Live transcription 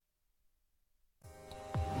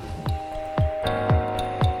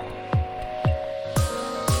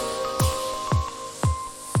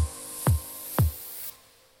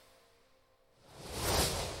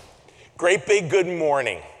great big good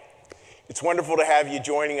morning. It's wonderful to have you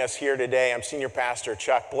joining us here today. I'm Senior Pastor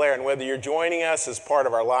Chuck Blair, and whether you're joining us as part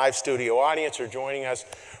of our live studio audience or joining us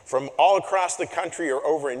from all across the country or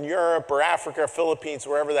over in Europe or Africa, Philippines,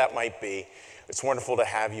 wherever that might be, it's wonderful to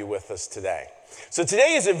have you with us today. So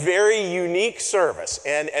today is a very unique service,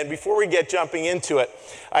 and before we get jumping into it,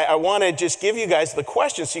 I want to just give you guys the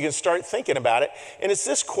question so you can start thinking about it, and it's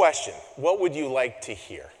this question: what would you like to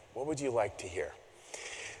hear? What would you like to hear?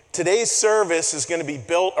 Today's service is going to be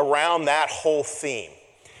built around that whole theme.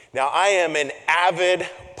 Now, I am an avid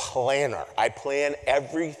planner. I plan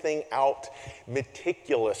everything out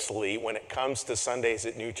meticulously when it comes to Sundays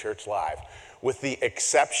at New Church Live, with the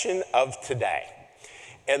exception of today.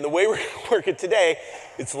 And the way we're going to work it today,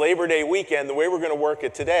 it's Labor Day weekend, the way we're going to work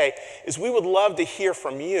it today is we would love to hear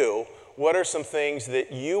from you what are some things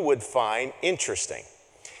that you would find interesting.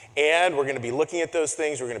 And we're going to be looking at those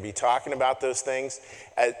things. We're going to be talking about those things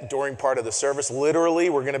during part of the service. Literally,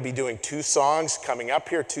 we're going to be doing 2 songs coming up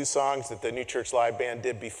here, 2 songs that the New Church Live Band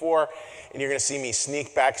did before. And you're going to see me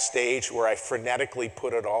sneak backstage where I frenetically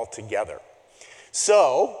put it all together.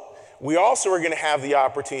 So we also are going to have the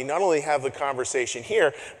opportunity not only have the conversation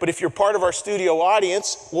here, but if you're part of our studio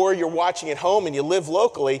audience or you're watching at home and you live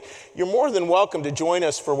locally, you're more than welcome to join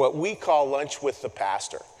us for what we call Lunch with the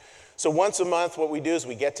Pastor. So once a month, what we do is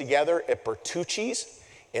we get together at Bertucci's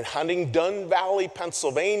in Huntingdon Valley,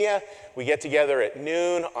 Pennsylvania. We get together at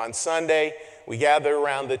noon on Sunday. We gather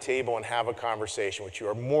around the table and have a conversation, which you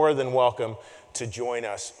are more than welcome to join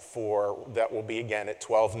us for. That will be again at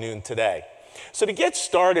 12 noon today. So to get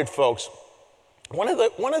started, folks, one of the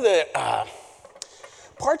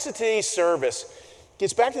parts of today's service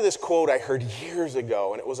gets back to this quote I heard years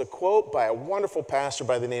ago, and it was a quote by a wonderful pastor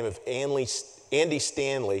by the name of Andy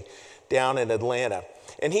Stanley down in Atlanta.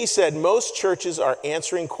 And he said, most churches are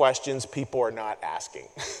answering questions people are not asking.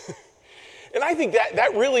 And I think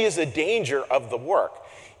that really is a danger of the work,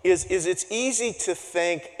 is it's easy to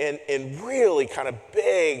think in really kind of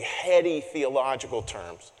big, heady theological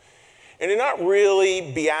terms, and to not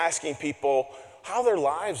really be asking people how their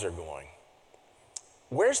lives are going.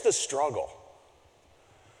 Where's the struggle?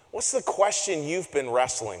 What's the question you've been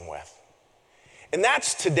wrestling with? And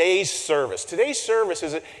that's today's service. Today's service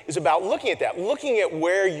is about looking at that, looking at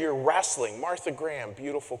where you're wrestling. Martha Graham,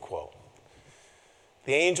 beautiful quote.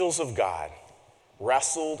 The angels of God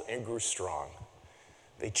wrestled and grew strong.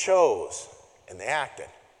 They chose and they acted.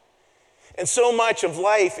 And so much of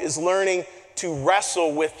life is learning to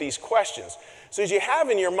wrestle with these questions. So as you have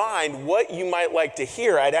in your mind what you might like to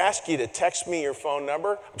hear, I'd ask you to text me your phone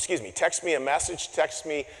number. Text me a message, text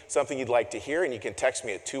me something you'd like to hear, and you can text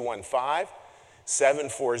me at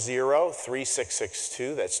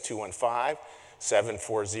 215-740-3662. That's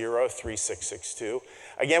 215-740-3662.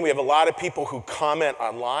 Again, we have a lot of people who comment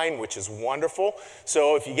online, which is wonderful.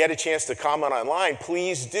 So if you get a chance to comment online,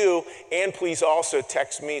 please do. And please also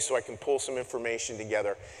text me so I can pull some information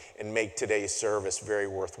together and make today's service very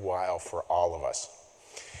worthwhile for all of us.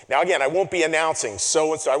 Now, again, I won't be announcing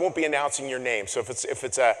so-and-so. I won't be announcing your name. So if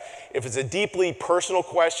it's a deeply personal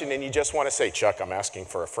question and you just want to say, Chuck, I'm asking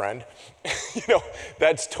for a friend,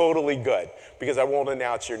 that's totally good, because I won't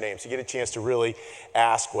announce your name. So you get a chance to really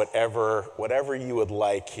ask whatever you would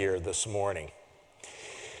like here this morning.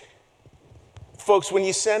 Folks, when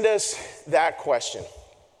you send us that question,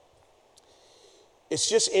 it's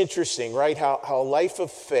just interesting, right? How a life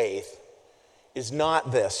of faith is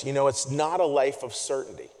not this. It's not a life of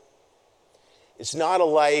certainty. It's not a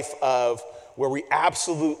life of where we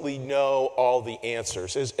absolutely know all the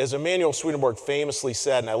answers. As Emanuel Swedenborg famously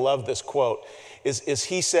said, and I love this quote, is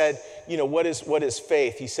he said, what is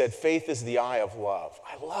faith? He said, faith is the eye of love.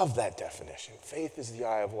 I love that definition. Faith is the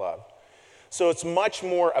eye of love. So it's much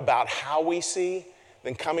more about how we see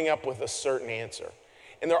than coming up with a certain answer.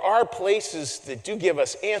 And there are places that do give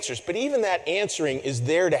us answers, but even that answering is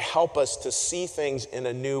there to help us to see things in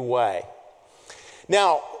a new way.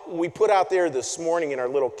 Now, we put out there this morning in our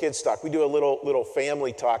little kids talk, we do a little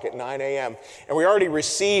family talk at 9 a.m., and we already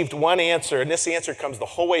received one answer, and this answer comes the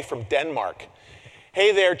whole way from Denmark.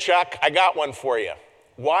 Hey there, Chuck, I got one for you.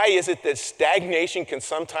 Why is it that stagnation can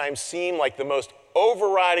sometimes seem like the most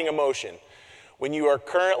overriding emotion when you are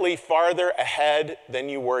currently farther ahead than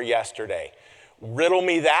you were yesterday? Riddle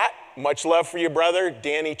me that. Much love for you, brother.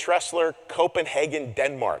 Danny Tressler, Copenhagen,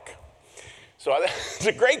 Denmark. So it's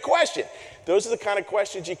a great question. Those are the kind of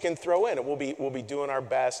questions you can throw in, and we'll be doing our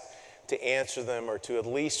best to answer them or to at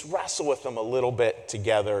least wrestle with them a little bit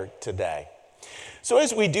together today. So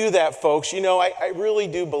as we do that, folks, I really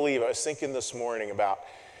do believe, I was thinking this morning about,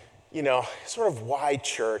 sort of why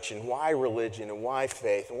church and why religion and why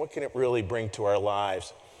faith and what can it really bring to our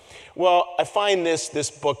lives. Well, I find this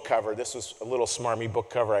book cover. This was a little smarmy book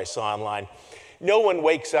cover I saw online. No one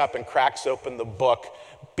wakes up and cracks open the book,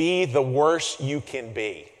 "Be the worst you can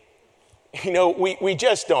be." You know, we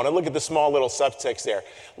just don't. And look at the small little subtext there.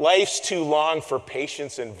 Life's too long for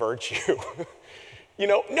patience and virtue. You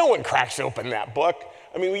know, no one cracks open that book.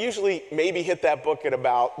 I mean, we usually maybe hit that book at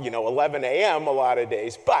about, 11 a.m. a lot of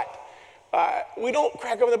days, but we don't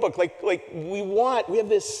crack open the book. Like we have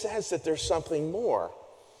this sense that there's something more.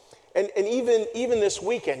 And even this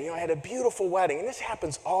weekend, I had a beautiful wedding, and this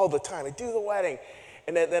happens all the time. I do the wedding,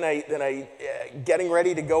 and then I getting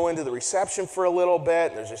ready to go into the reception for a little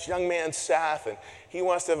bit. There's this young man, Seth, and he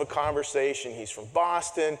wants to have a conversation. He's from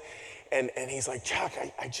Boston, and he's like, "Chuck,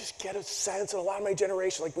 I just get a sense in a lot of my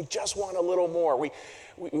generation, like we just want a little more. We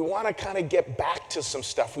want to kind of get back to some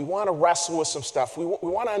stuff. We want to wrestle with some stuff. We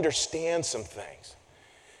want to understand some things."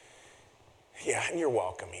 Yeah, and you're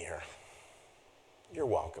welcome here. You're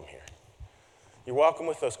welcome here. You're welcome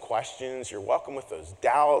with those questions. You're welcome with those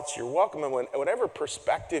doubts. You're welcome in whatever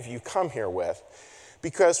perspective you come here with.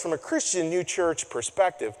 Because from a Christian New Church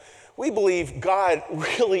perspective, we believe God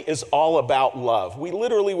really is all about love. We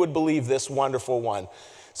literally would believe this wonderful one.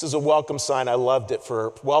 This is a welcome sign. I loved it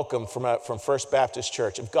for welcome from First Baptist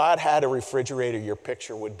Church. If God had a refrigerator, your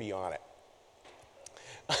picture would be on it.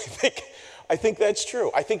 I think that's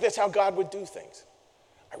true. I think that's how God would do things.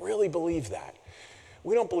 I really believe that.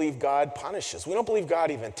 We don't believe God punishes. We don't believe God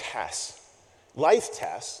even tests. Life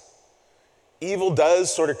tests. Evil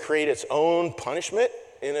does sort of create its own punishment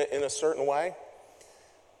in a certain way.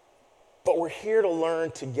 But we're here to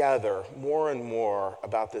learn together more and more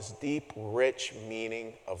about this deep, rich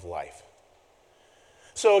meaning of life.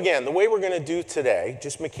 So again, the way we're going to do today,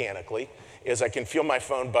 just mechanically, is I can feel my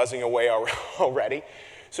phone buzzing away already.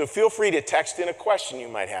 So feel free to text in a question you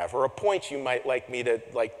might have or a point you might like me to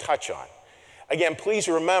touch on. Again, please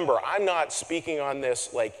remember, I'm not speaking on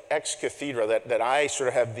this ex cathedra that I sort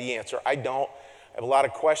of have the answer. I don't. I have a lot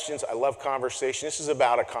of questions. I love conversation. This is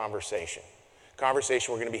about a conversation.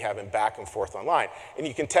 Conversation we're going to be having back and forth online. And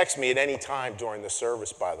you can text me at any time during the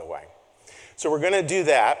service, by the way. So we're going to do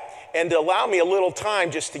that. And to allow me a little time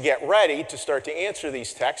just to get ready to start to answer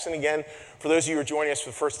these texts. And again, for those of you who are joining us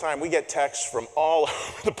for the first time, we get texts from all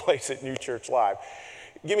over the place at New Church Live.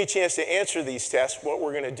 Give me a chance to answer these tests. What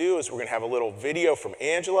we're going to do is we're going to have a little video from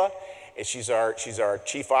Angela, and she's our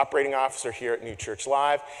Chief Operating Officer here at New Church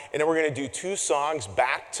Live. And then we're going to do 2 songs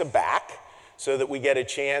back to back so that we get a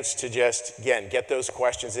chance to just, again, get those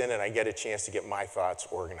questions in, and I get a chance to get my thoughts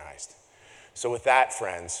organized. So with that,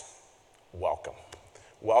 friends, welcome.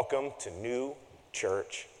 Welcome to New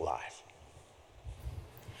Church Live.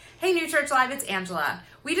 Hey New Church Live, it's Angela.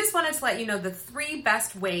 We just wanted to let you know the 3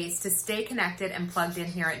 best ways to stay connected and plugged in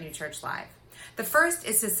here at New Church Live. The first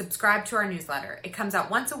is to subscribe to our newsletter. It comes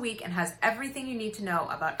out once a week and has everything you need to know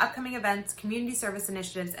about upcoming events, community service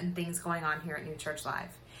initiatives, and things going on here at New Church Live.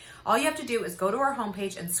 All you have to do is go to our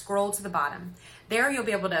homepage and scroll to the bottom. There you'll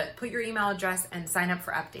be able to put your email address and sign up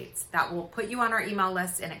for updates. That will put you on our email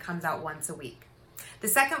list, and it comes out once a week. The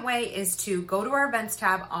second way is to go to our events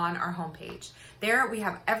tab on our homepage. There we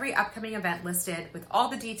have every upcoming event listed with all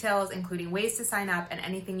the details, including ways to sign up and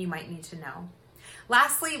anything you might need to know.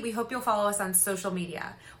 Lastly, we hope you'll follow us on social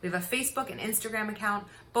media. We have a Facebook and Instagram account,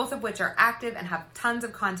 both of which are active and have tons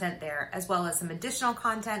of content there, as well as some additional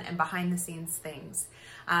content and behind the scenes things.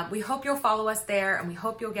 We hope you'll follow us there, and we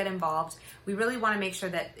hope you'll get involved. We really want to make sure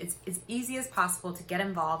that it's as easy as possible to get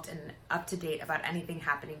involved and up to date about anything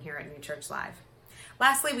happening here at New Church Live.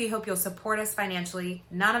 Lastly, we hope you'll support us financially.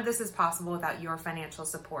 None of this is possible without your financial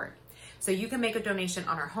support. So you can make a donation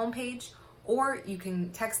on our homepage, or you can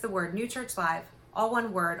text the word New Church Live, all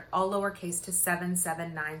one word, all lowercase, to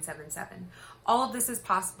 77977. All of this is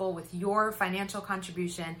possible with your financial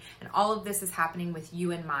contribution, and all of this is happening with you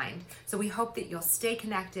in mind. So we hope that you'll stay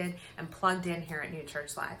connected and plugged in here at New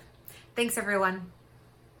Church Live. Thanks, everyone.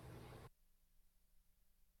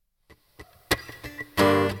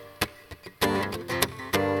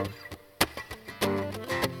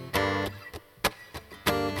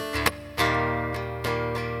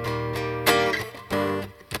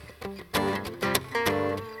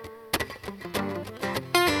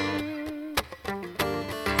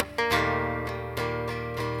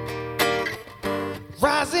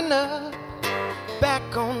 Rising up,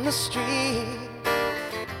 back on the street,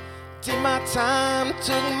 did my time,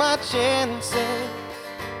 took my chances,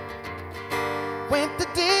 went the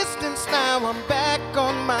distance, now I'm back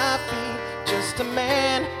on my feet, just a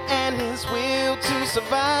man and his will to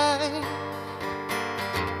survive.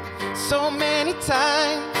 So many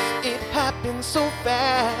times it happens so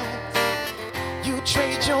fast, you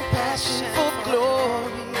trade your passion for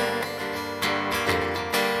glory.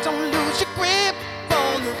 lose your grip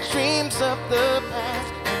on the dreams of the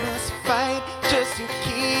past. You must fight just to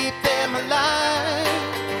keep them alive.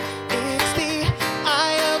 It's the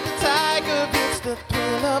eye of the tiger, it's the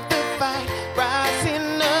thrill of the fight,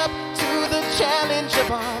 rising up to the challenge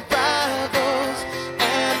of our rivals.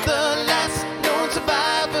 And the last known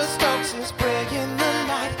survivor stalks his prey in the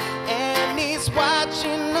night, and he's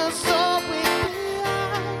watching us all with the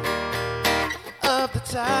eye of the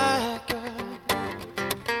tiger.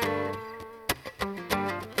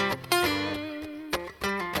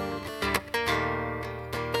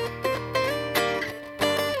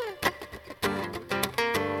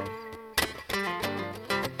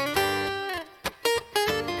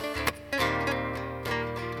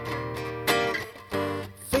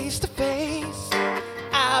 Face to face,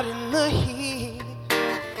 out in the heat,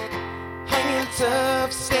 hanging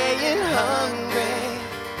tough, staying hungry.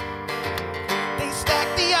 They stack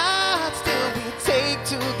the odds till we take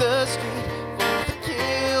to the street for the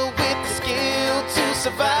kill with the skill to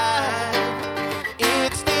survive.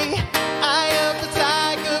 It's the eye of the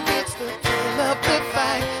tiger, it's the thrill of the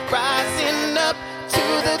fight, rising up to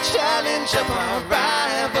the challenge of our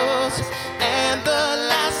rivals. And the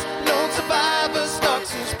last known survivor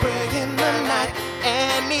stalks his prey in the night,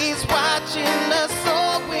 and he's watching us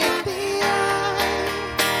all with the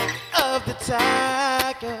eye of the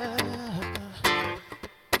tiger.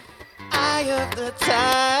 Eye of the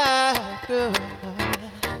tiger.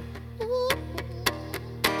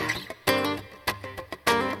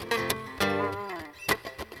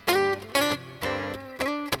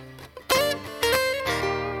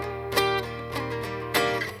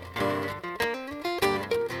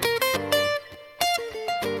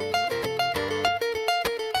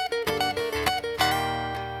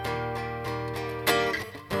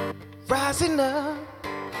 Rising up,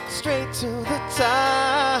 straight to the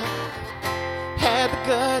top. Had the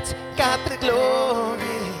guts, got the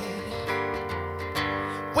glory.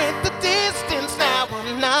 Went the distance, now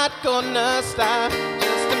I'm not gonna stop.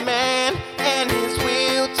 Just a man and his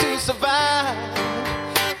will to survive.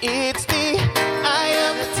 It's the eye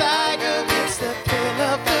of the tiger, it's the thrill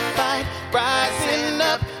of the fight, rising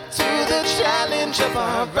up to the challenge of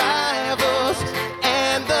our rivals.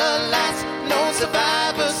 And the last known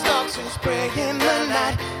survivor stalks his prey in the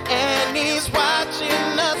night, and he's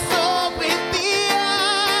watching us all with the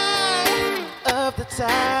eye of the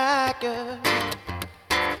tiger.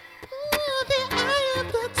 Ooh, the eye of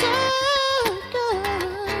the tiger.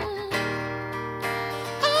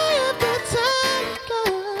 Eye of the tiger.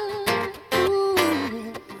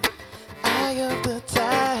 Ooh, eye of the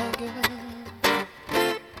tiger.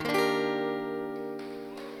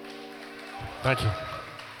 Thank you.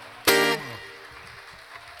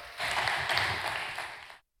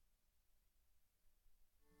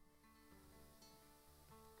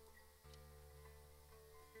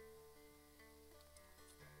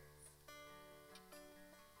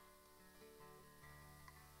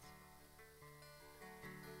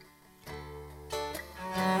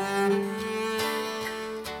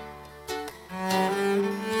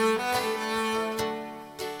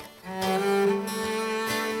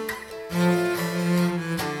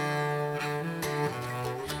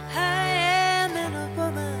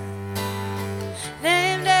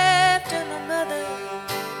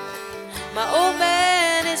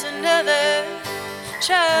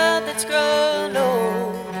 Child that's grown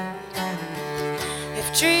old. If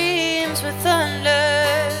dreams were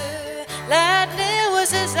thunder, lightning was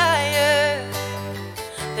desire,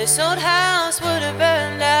 this old house would have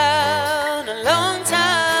burned down a long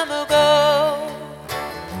time ago.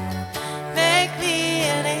 Make me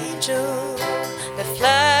an angel that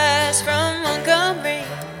flies from Montgomery.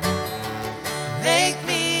 Make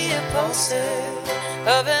me a poster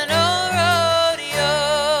of an old rodeo.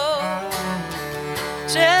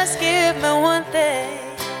 Just give me one thing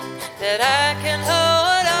that I can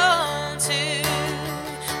hold on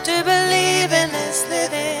to believe in this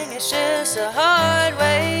living. It's just a hard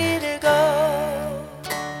way to go.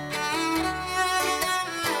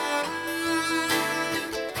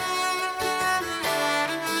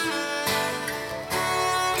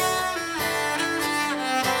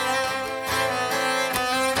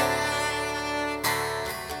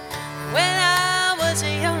 When I was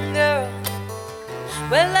a young girl,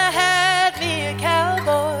 well, I had me a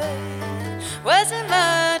cowboy. Wasn't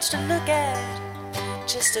much to look at,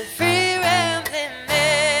 just a free rambling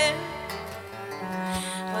man.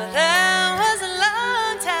 Well, that was a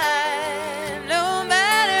long time, no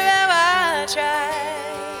matter how I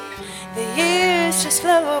tried. The years just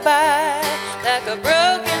flow by like a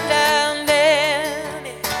broken down dam.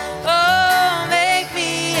 Oh, make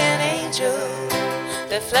me an angel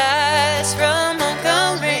that flies from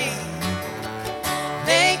Montgomery.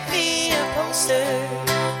 Make me a poster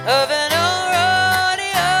of an old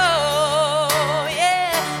rodeo.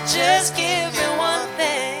 Yeah, just give me one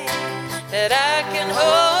thing that I can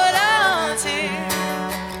hold on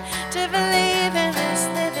to believe in this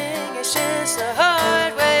living. It's just a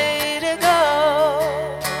hard way to go.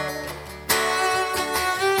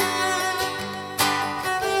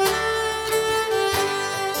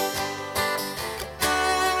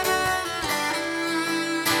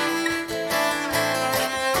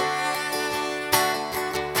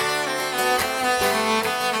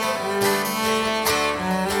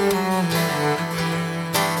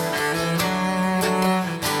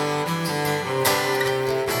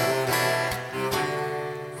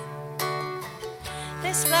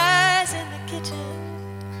 There's flies in the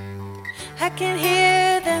kitchen, I can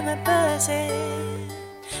hear them a buzzing,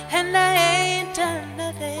 and I ain't done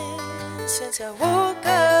nothing since I woke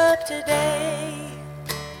up today.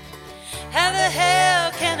 How the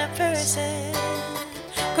hell can a person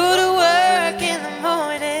go to work in the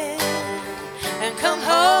morning and come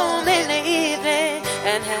home in the evening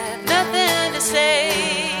and have nothing to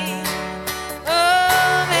say?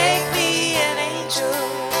 Oh, make me an angel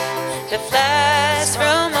that flies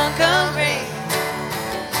from Montgomery.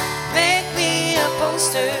 Make me a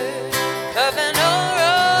poster of an old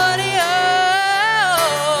rodeo.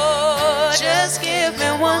 Just give me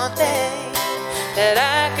one thing that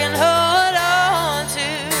I can hold on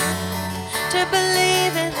to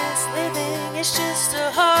believe in this living. It's just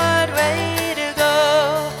a hard way to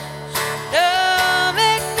go. Oh,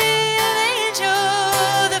 make me an angel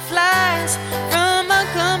that flies from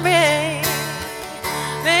Montgomery.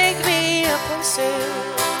 Make me a poster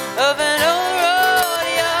of an old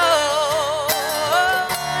rodeo.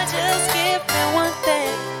 Just give me one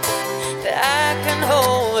thing that I can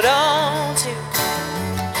hold on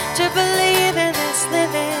to believe in this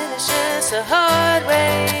living. It's just a hard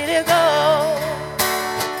way to go.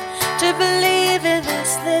 To believe in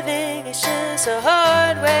this living, it's just a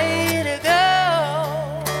hard way to go.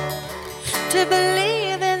 To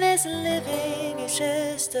believe in this living, it's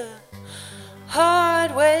just a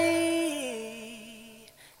hard way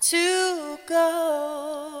to go.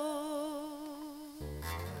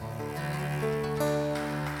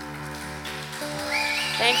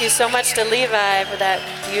 Thank you so much to Levi for that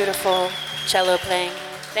beautiful cello playing.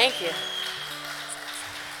 Thank you.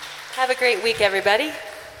 Have a great week, everybody.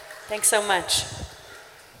 Thanks so much.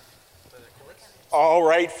 All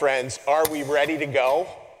right, friends, are we ready to go?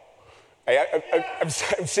 I'm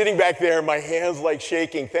sitting back there, my hands like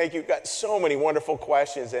shaking. Thank you. Got so many wonderful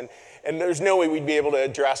questions, and there's no way we'd be able to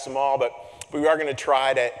address them all, but we are going to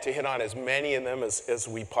try to hit on as many of them as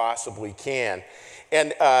we possibly can.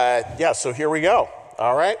 And so here we go.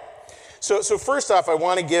 All right. So first off, I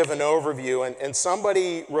want to give an overview, and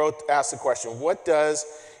somebody asked the question, what does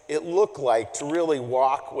it look like to really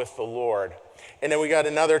walk with the Lord? And then we got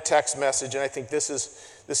another text message, and I think this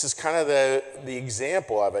is kind of the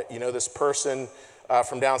example of it. You know, this person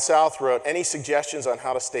from down south wrote, any suggestions on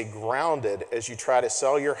how to stay grounded as you try to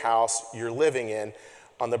sell your house you're living in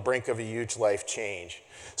on the brink of a huge life change?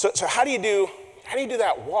 So how do you do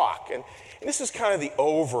that walk? And this is kind of the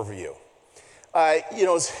overview.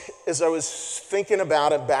 As I was thinking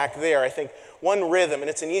about it back there, I think one rhythm, and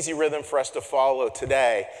it's an easy rhythm for us to follow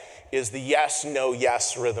today, is the yes, no,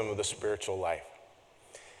 yes rhythm of the spiritual life.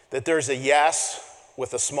 That there's a yes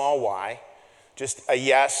with a small y, just a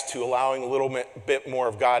yes to allowing a little bit more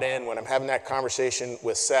of God in. When I'm having that conversation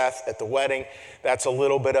with Seth at the wedding, that's a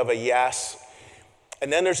little bit of a yes.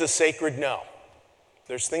 And then there's a sacred no.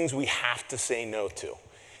 There's things we have to say no to.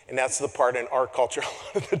 And that's the part in our culture a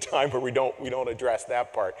lot of the time where we don't address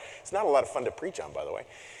that part. It's not a lot of fun to preach on, by the way.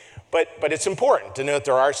 But it's important to know that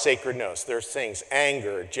there are sacred no's. There's things,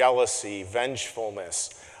 anger, jealousy, vengefulness,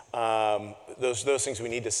 those things we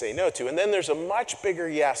need to say no to. And then there's a much bigger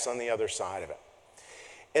yes on the other side of it.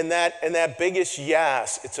 And that biggest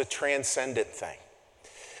yes, it's a transcendent thing.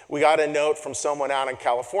 We got a note from someone out in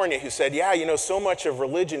California who said, so much of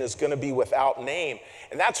religion is going to be without name.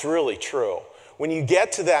 And that's really true. When you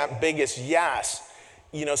get to that biggest yes,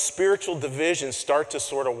 spiritual divisions start to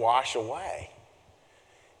sort of wash away.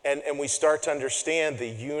 And we start to understand the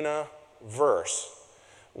universe,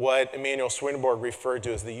 what Emanuel Swedenborg referred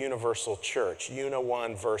to as the universal church,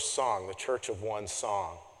 one verse song, the church of one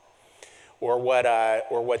song. Or what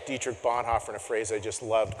Dietrich Bonhoeffer, in a phrase I just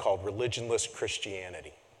loved, called religionless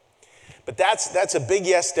Christianity. But that's a big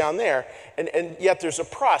yes down there, and yet there's a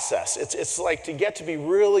process. It's like to get to be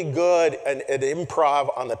really good at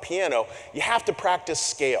improv on the piano, you have to practice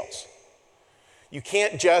scales. You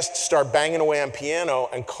can't just start banging away on piano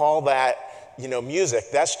and call that,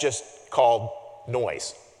 music. That's just called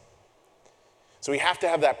noise. So we have to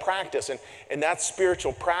have that practice, and that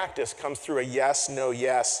spiritual practice comes through a yes, no,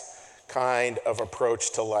 yes kind of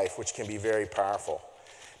approach to life, which can be very powerful.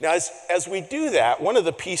 Now, as we do that, one of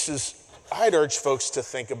the pieces I'd urge folks to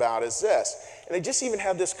think about is this, and I just even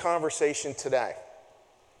had this conversation today.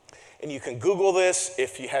 And you can Google this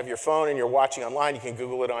if you have your phone and you're watching online. You can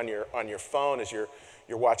Google it on your phone as you're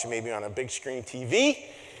watching maybe on a big screen TV.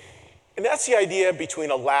 And that's the idea between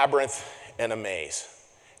a labyrinth and a maze.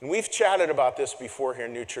 And we've chatted about this before here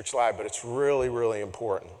in New Church Live, but it's really, really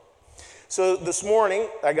important. So this morning,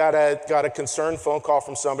 I got a concerned phone call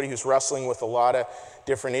from somebody who's wrestling with a lot of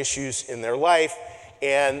different issues in their life.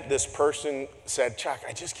 And this person said, Chuck,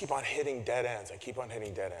 I just keep on hitting dead ends. I keep on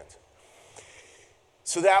hitting dead ends.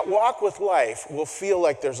 So that walk with life will feel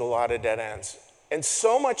like there's a lot of dead ends. And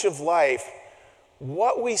so much of life,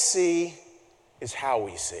 what we see is how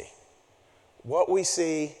we see. What we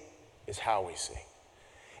see is how we see.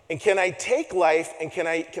 And can I take life and can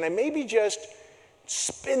I maybe just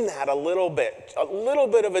spin that a little bit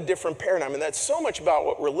of a different paradigm? And that's so much about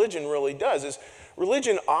what religion really does, is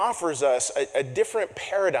religion offers us a different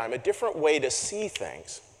paradigm, a different way to see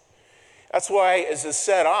things. That's why, as is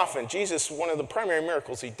said often, Jesus, one of the primary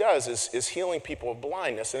miracles he does is healing people of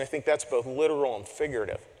blindness, and I think that's both literal and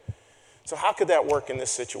figurative. So how could that work in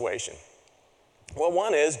this situation? Well,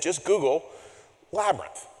 one is just Google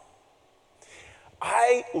labyrinth.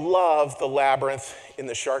 I love the labyrinth in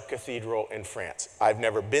the Chartres Cathedral in France. I've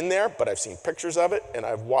never been there, but I've seen pictures of it, and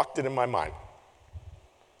I've walked it in my mind.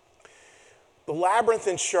 The labyrinth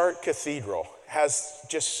in Chartres Cathedral has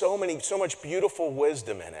just so much beautiful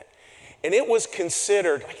wisdom in it. And it was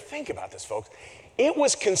considered, think about this, folks, it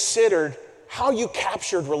was considered how you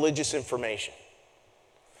captured religious information.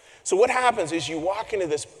 So what happens is you walk into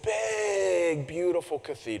this big, beautiful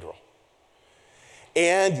cathedral,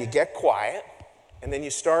 and you get quiet, and then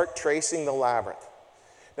you start tracing the labyrinth.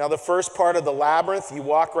 Now, the first part of the labyrinth, you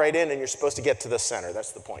walk right in, and you're supposed to get to the center.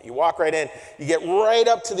 That's the point. You walk right in, you get right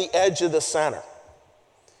up to the edge of the center,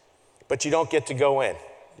 but you don't get to go in.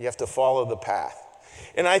 You have to follow the path.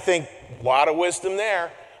 And I think a lot of wisdom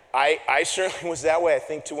there. I certainly was that way, I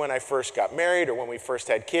think, to when I first got married or when we first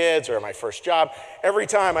had kids or my first job. Every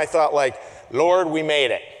time I thought, Lord, we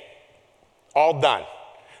made it. All done.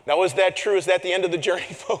 Now, is that true? Is that the end of the journey,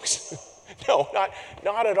 folks? No,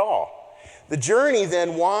 not at all. The journey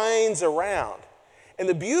then winds around. And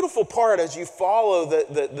the beautiful part as you follow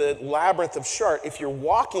the labyrinth of Chartres, if you're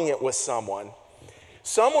walking it with someone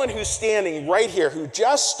who's standing right here, who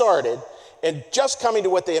just started and just coming to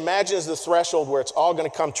what they imagine is the threshold where it's all going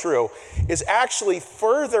to come true, is actually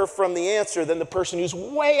further from the answer than the person who's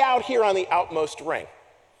way out here on the outmost ring.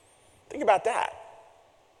 Think about that.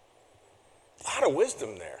 A lot of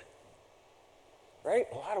wisdom there, right?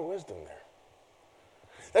 A lot of wisdom there.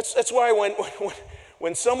 That's why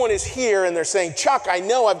when someone is here and they're saying, Chuck, I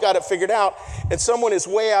know I've got it figured out, and someone is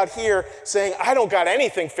way out here saying, I don't got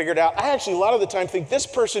anything figured out, I actually a lot of the time think this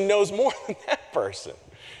person knows more than that person.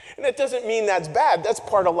 And that doesn't mean that's bad. That's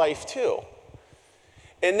part of life too.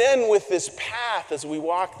 And then with this path, as we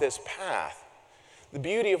walk this path, the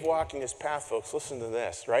beauty of walking this path, folks, listen to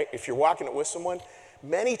this, right? If you're walking it with someone,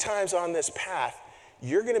 many times on this path,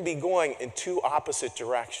 you're going to be going in two opposite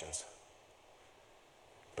directions.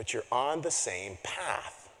 But you're on the same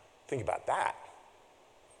path. Think about that.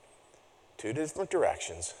 Two different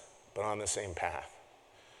directions, but on the same path.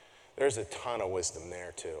 There's a ton of wisdom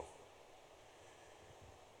there too.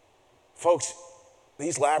 Folks,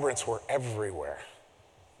 these labyrinths were everywhere.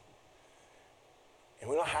 And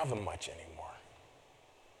we don't have them much anymore.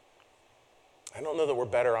 I don't know that we're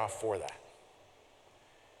better off for that.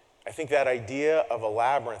 I think that idea of a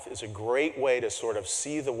labyrinth is a great way to sort of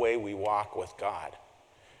see the way we walk with God,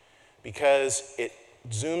 because it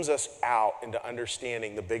zooms us out into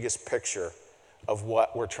understanding the biggest picture of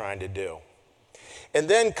what we're trying to do. And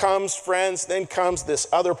then comes, friends, this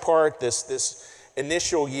other part, this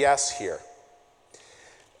initial yes here.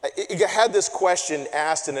 I had this question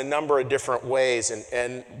asked in a number of different ways,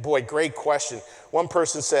 and boy, great question. One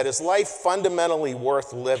person said, is life fundamentally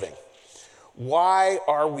worth living? Why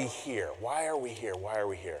are we here? Why are we here? Why are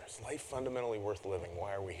we here? Is life fundamentally worth living?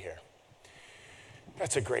 Why are we here?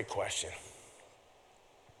 That's a great question.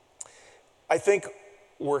 I think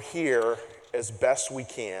we're here as best we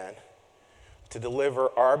can to deliver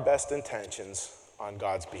our best intentions on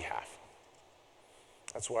God's behalf.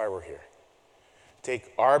 That's why we're here.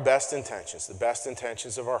 Take our best intentions, the best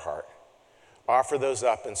intentions of our heart, offer those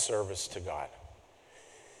up in service to God.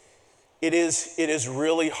 It is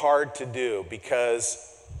really hard to do because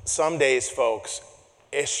some days, folks,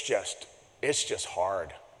 it's just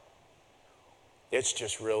hard. It's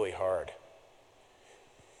just really hard.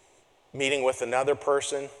 Meeting with another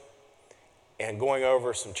person and going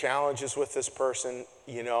over some challenges with this person,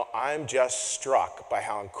 I'm just struck by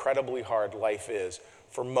how incredibly hard life is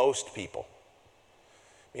for most people.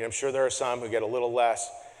 I'm sure there are some who get a little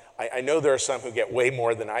less. I know there are some who get way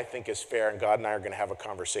more than I think is fair, and God and I are going to have a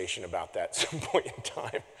conversation about that at some point in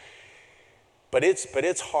time. But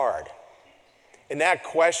it's hard. And that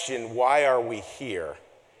question, why are we here,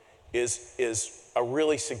 is a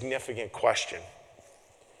really significant question.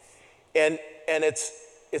 And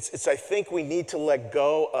it's I think we need to let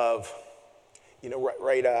go of,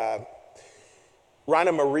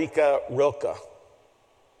 Rana Marika Rilke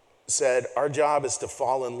said, our job is to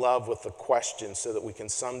fall in love with the question so that we can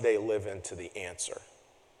someday live into the answer.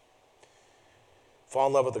 Fall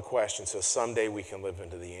in love with the question so someday we can live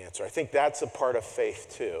into the answer. I think that's a part of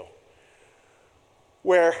faith too,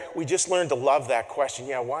 where we just learn to love that question.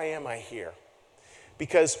 Yeah, why am I here?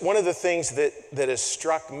 Because one of the things that has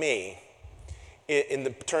struck me in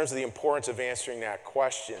the terms of the importance of answering that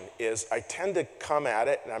question is I tend to come at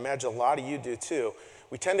it, and I imagine a lot of you do too,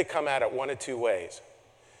 we tend to come at it one of two ways.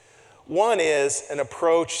 One is an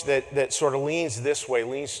approach that sort of leans this way,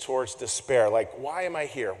 leans towards despair. Like, why am I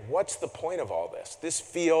here? What's the point of all this? This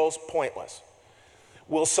feels pointless.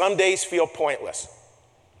 Will some days feel pointless?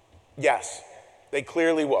 Yes, they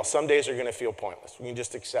clearly will. Some days are going to feel pointless. We can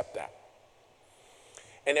just accept that.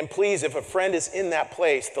 And then please, if a friend is in that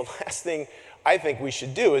place, the last thing I think we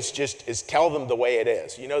should do is tell them the way it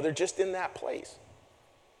is. They're just in that place.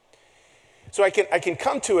 So I can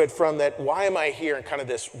come to it from that, why am I here, and kind of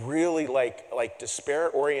this really like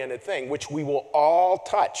despair-oriented thing, which we will all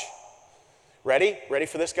touch. Ready? Ready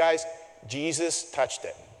for this, guys? Jesus touched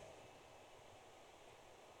it.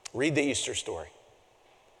 Read the Easter story.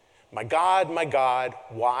 My God,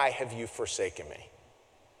 why have you forsaken me?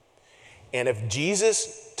 And if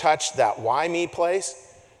Jesus touched that why me place,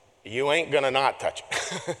 you ain't gonna not touch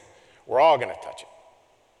it. We're all gonna touch it.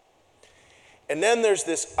 And then there's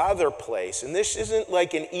this other place, and this isn't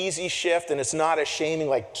like an easy shift, and it's not a shaming,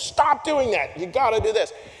 like, stop doing that, you gotta do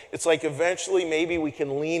this. It's like eventually maybe we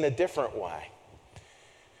can lean a different way,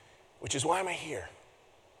 which is, why am I here?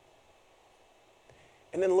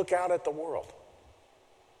 And then look out at the world.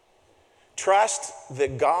 Trust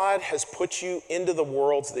that God has put you into the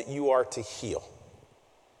worlds that you are to heal.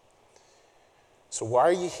 So why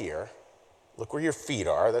are you here? Look where your feet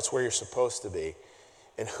are, that's where you're supposed to be.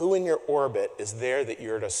 And who in your orbit is there that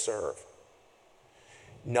you're to serve?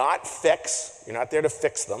 Not fix. You're not there to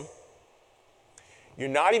fix them. You're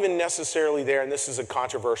not even necessarily there, and this is a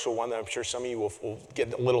controversial one that I'm sure some of you will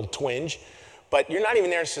get a little twinge, but you're not even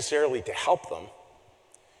there necessarily to help them.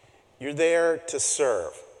 You're there to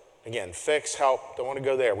serve. Again, fix, help, don't want to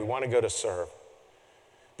go there. We want to go to serve.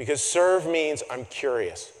 Because serve means I'm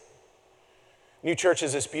curious. New Church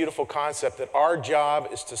is this beautiful concept that our job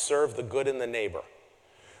is to serve the good in the neighbor.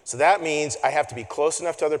 So that means I have to be close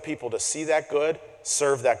enough to other people to see that good,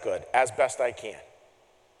 serve that good as best I can.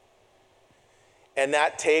 And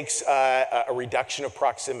that takes a reduction of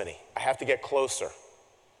proximity. I have to get closer,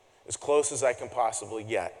 as close as I can possibly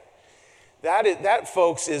get. That,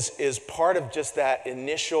 folks, is part of just that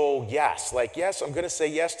initial yes. Like, yes, I'm going to say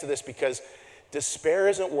yes to this because despair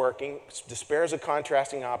isn't working. Despair is a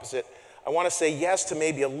contrasting opposite. I want to say yes to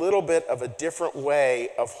maybe a little bit of a different way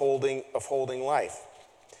of holding life.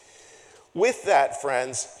 With that,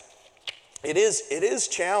 friends, it is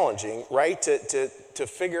challenging, right, to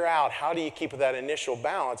figure out how do you keep that initial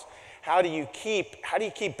balance. How do you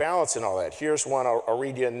keep balance in all that? Here's one. I'll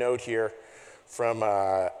read you a note here from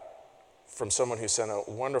someone who sent a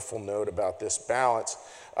wonderful note about this balance.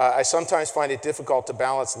 I sometimes find it difficult to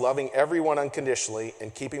balance loving everyone unconditionally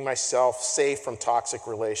and keeping myself safe from toxic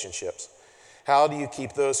relationships. How do you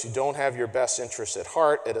keep those who don't have your best interests at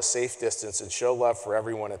heart at a safe distance and show love for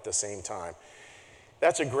everyone at the same time?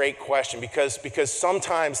 That's a great question because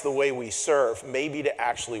sometimes the way we serve may be to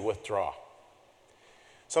actually withdraw.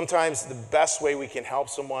 Sometimes the best way we can help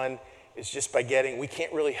someone is just by we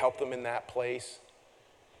can't really help them in that place.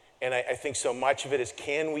 And I think so much of it is,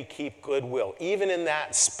 can we keep goodwill? Even in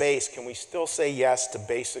that space, can we still say yes to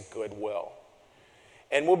basic goodwill?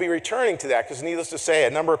 And we'll be returning to that because, needless to say, a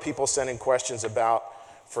number of people sent in questions about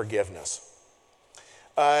forgiveness.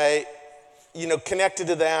 Connected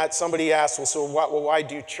to that, somebody asked, why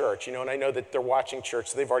do church? And I know that they're watching church,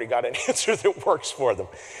 so they've already got an answer that works for them.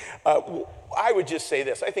 I would just say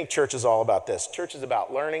this. I think church is all about this. Church is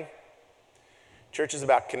about learning. Church is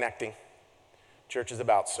about connecting. Church is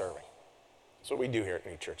about serving. That's what we do here at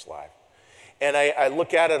New Church Live. And I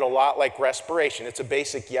look at it a lot like respiration. It's a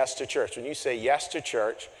basic yes to church. When you say yes to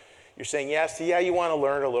church, you're saying yes to, you want to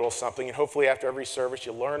learn a little something, and hopefully after every service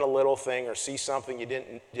you learn a little thing or see something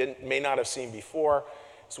you may not have seen before.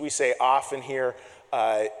 So we say often here,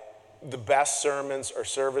 the best sermons or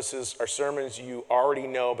services are sermons you already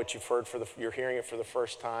know, but you're hearing it for the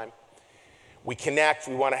first time. We connect.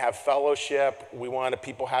 We want to have fellowship. We want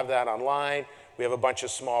people have that online. We have a bunch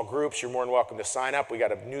of small groups. You're more than welcome to sign up. We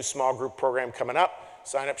got a new small group program coming up.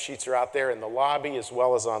 Sign-up sheets are out there in the lobby as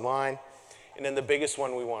well as online. And then the biggest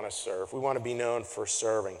one, we want to serve. We want to be known for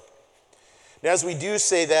serving. Now, as we do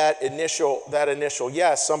say that initial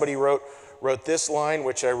yes, somebody wrote this line,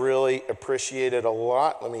 which I really appreciated a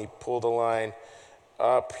lot. Let me pull the line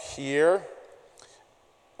up here.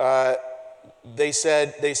 They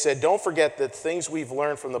said, don't forget that things we've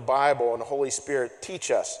learned from the Bible and the Holy Spirit teach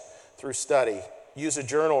us through study. Use a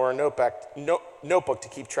journal or a notebook to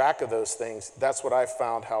keep track of those things. That's what I've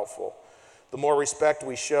found helpful. The more respect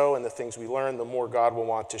we show and the things we learn, the more God will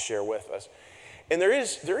want to share with us. And there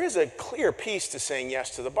is a clear piece to saying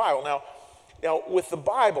yes to the Bible. Now with the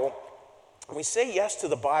Bible, when we say yes to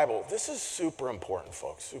the Bible, this is super important,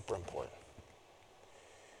 folks, super important.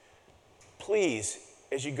 Please,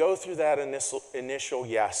 as you go through that initial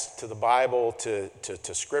yes to the Bible, to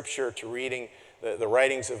Scripture, to reading the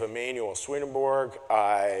writings of Emanuel Swedenborg,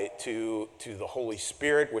 to the Holy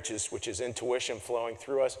Spirit, which is intuition flowing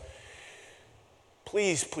through us,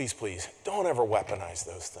 please, please, please, don't ever weaponize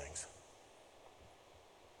those things.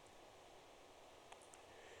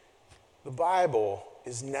 The Bible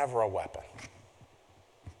is never a weapon.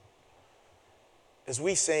 As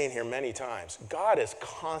we say in here many times, God is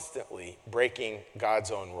constantly breaking God's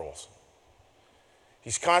own rules.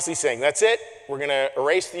 He's constantly saying, that's it, we're going to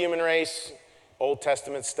erase the human race, Old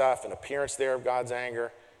Testament stuff, an appearance there of God's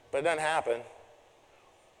anger, but it doesn't happen.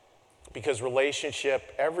 Because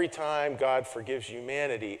relationship, every time God forgives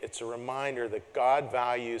humanity, it's a reminder that God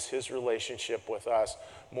values his relationship with us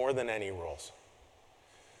more than any rules.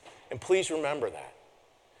 And please remember that.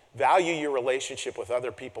 Value your relationship with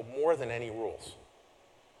other people more than any rules.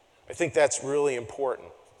 I think that's really important.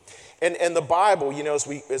 And the Bible,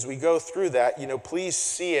 as we go through that, please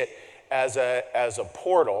see it as a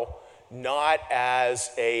portal, not as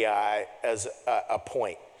a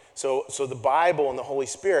point. So the Bible and the Holy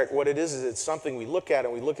Spirit, what it is it's something we look at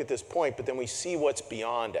and we look at this point, but then we see what's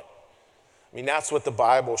beyond it. I mean, that's what the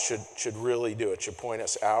Bible should really do. It should point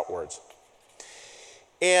us outwards.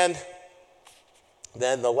 And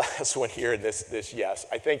then the last one here, this yes.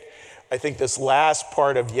 I think this last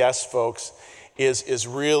part of yes, folks, is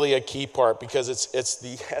really a key part because it's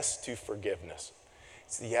the yes to forgiveness.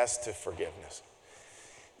 It's the yes to forgiveness.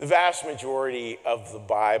 The vast majority of the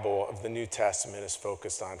Bible, of the New Testament, is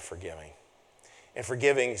focused on forgiving. And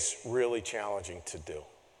forgiving is really challenging to do.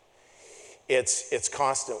 It's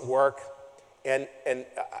constant work. And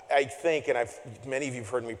I think, and many of you have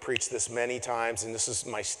heard me preach this many times, and this is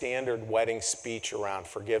my standard wedding speech around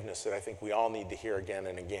forgiveness that I think we all need to hear again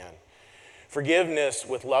and again. Forgiveness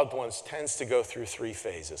with loved ones tends to go through 3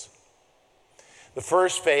 phases. The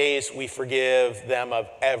first phase, we forgive them of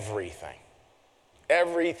everything.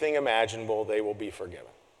 Everything imaginable, they will be forgiven.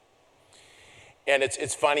 And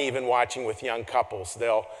it's funny even watching with young couples.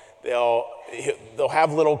 They'll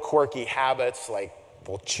have little quirky habits, like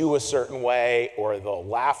they'll chew a certain way or they'll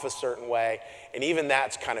laugh a certain way. And even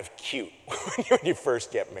that's kind of cute when you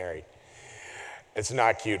first get married. It's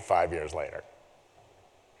not cute 5 years later.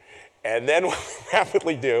 And then what we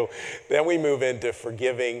rapidly do, then we move into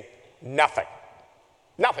forgiving nothing.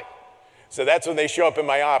 Nothing. So that's when they show up in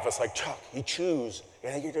my office like, Chuck, he chews.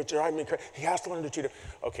 You're driving me crazy. He has to learn to chew.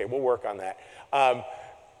 Okay, we'll work on that.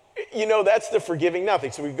 That's the forgiving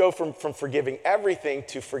nothing. So we go from forgiving everything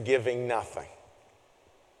to forgiving nothing.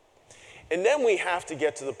 And then we have to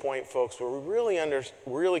get to the point, folks, where we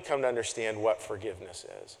really come to understand what forgiveness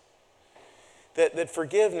is. That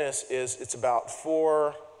forgiveness it's about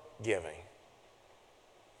forgiving.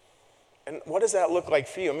 And what does that look like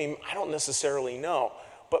for you? I mean, I don't necessarily know.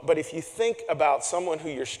 But if you think about someone who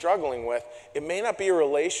you're struggling with, it may not be a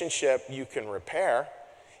relationship you can repair.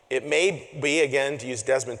 It may be, again, to use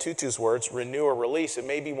Desmond Tutu's words, renew or release. It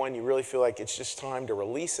may be one you really feel like it's just time to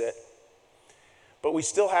release it. But we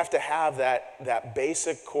still have to have that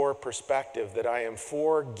basic core perspective that I am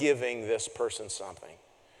forgiving this person something.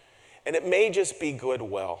 And it may just be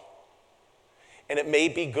goodwill. And it may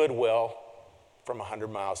be goodwill from 100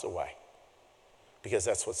 miles away, because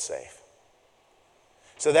that's what's safe.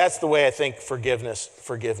 So that's the way I think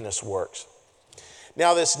forgiveness works.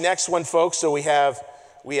 Now this next one, folks, so we have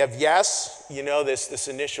yes, this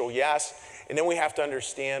initial yes. And then we have to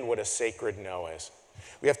understand what a sacred no is.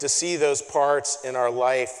 We have to see those parts in our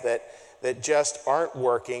life that just aren't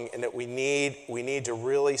working and that we need to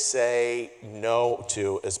really say no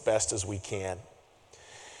to as best as we can.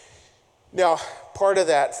 Now, part of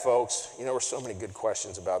that, folks, there were so many good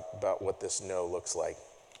questions about what this no looks like.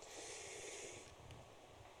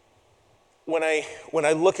 When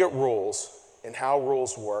I look at rules and how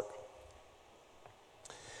rules work,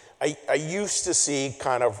 I used to see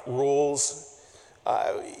kind of rules,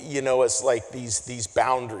 as like these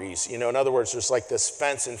boundaries. In other words, there's like this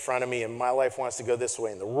fence in front of me and my life wants to go this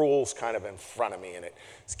way and the rule's kind of in front of me and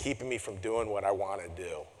it's keeping me from doing what I want to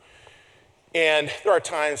do. And there are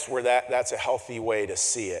times where that's a healthy way to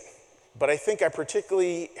see it. But I think I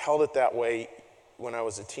particularly held it that way when I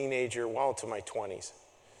was a teenager, well into my 20s.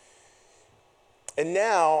 And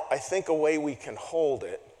now I think a way we can hold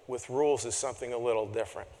it with rules is something a little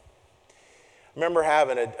different. I remember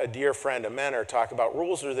having a dear friend, a mentor, talk about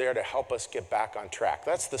rules are there to help us get back on track.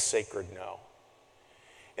 That's the sacred no.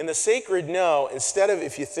 And the sacred no, instead of,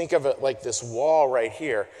 if you think of it like this wall right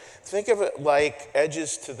here, think of it like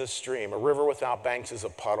edges to the stream. A river without banks is a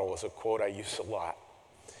puddle, is a quote I use a lot.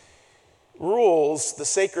 Rules, the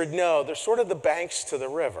sacred no, they're sort of the banks to the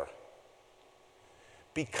river,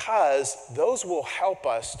 because those will help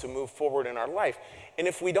us to move forward in our life. And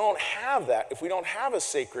if we don't have that, if we don't have a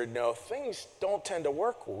sacred no, things don't tend to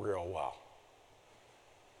work real well.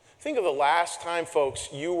 Think of the last time, folks,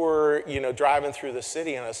 you were, driving through the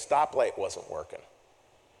city and a stoplight wasn't working.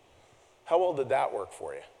 How well did that work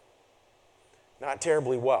for you? Not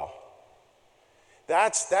terribly well.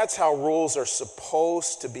 That's how rules are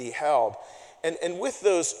supposed to be held. And with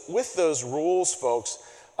those rules, folks,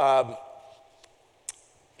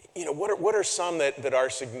 what are some that are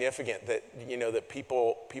significant that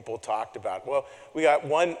people talked about? Well, we got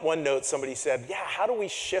one note. Somebody said, "Yeah, how do we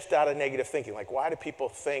shift out of negative thinking? Like, why do people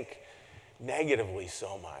think negatively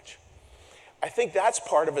so much?" I think that's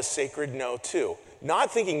part of a sacred no too.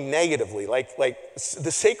 Not thinking negatively, like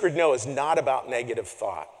the sacred no is not about negative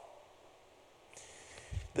thought.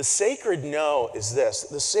 The sacred no is this.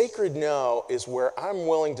 The sacred no is where I'm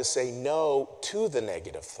willing to say no to the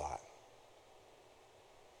negative thought.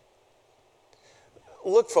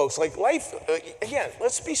 Look, folks, like life, again,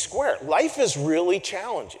 let's be square. Life is really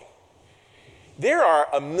challenging. There are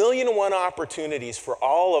 1,000,001 opportunities for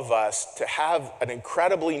all of us to have an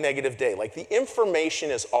incredibly negative day. Like the information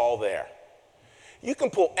is all there. You can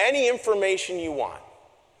pull any information you want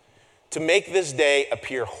to make this day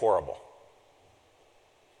appear horrible.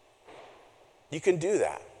 You can do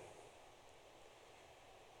that.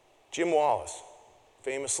 Jim Wallace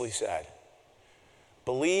famously said,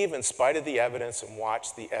 "Believe in spite of the evidence and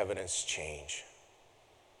watch the evidence change."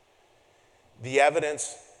 The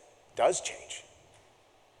evidence does change.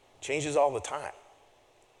 Changes all the time.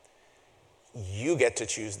 You get to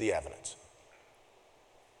choose the evidence.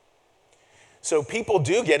 So people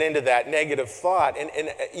do get into that negative thought. And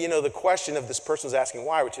the question of this person is asking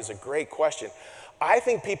why, which is a great question. I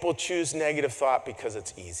think people choose negative thought because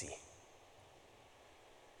it's easy.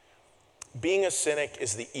 Being a cynic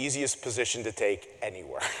is the easiest position to take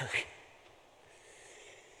anywhere.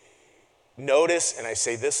 Notice, and I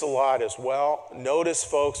say this a lot as well, notice,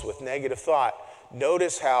 folks, with negative thought,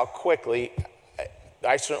 notice how quickly,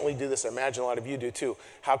 I certainly do this, I imagine a lot of you do too,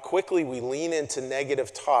 how quickly we lean into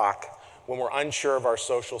negative talk when we're unsure of our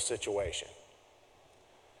social situation.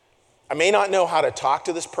 I may not know how to talk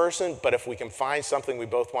to this person, but if we can find something we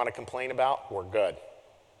both want to complain about, we're good.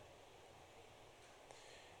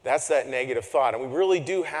 That's that negative thought. And we really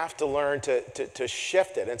do have to learn to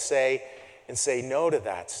shift it and say no to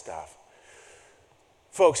that stuff.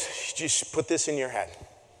 Folks, just put this in your head.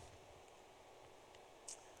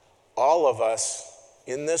 All of us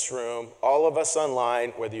in this room, all of us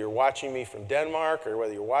online, whether you're watching me from Denmark or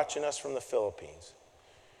whether you're watching us from the Philippines,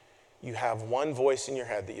 you have one voice in your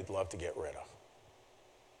head that you'd love to get rid of.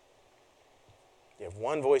 You have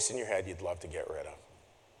one voice in your head you'd love to get rid of.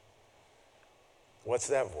 What's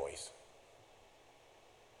that voice?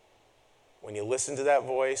 When you listen to that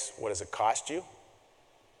voice, what does it cost you?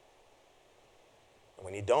 And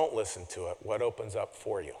when you don't listen to it, what opens up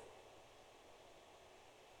for you?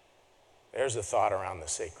 There's a thought around the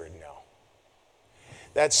sacred no.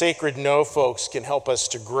 That sacred no, folks, can help us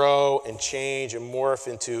to grow and change and morph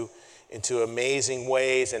into amazing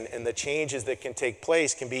ways, and the changes that can take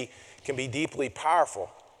place can be deeply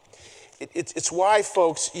powerful. It's why,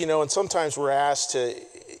 folks, and sometimes we're asked to,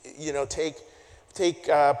 take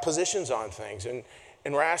positions on things, and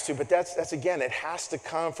we're asked to, but that's again, it has to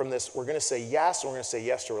come from this. We're going to say yes. We're going to say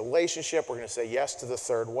yes to relationship. We're going to say yes to the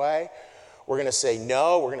third way. We're going to say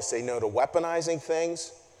no. We're going to say no to weaponizing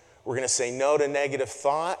things. We're going to say no to negative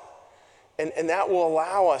thought. And that will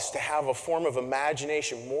allow us to have a form of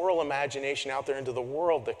imagination, moral imagination out there into the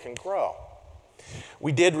world that can grow.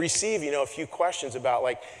 We did receive, a few questions about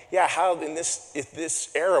how in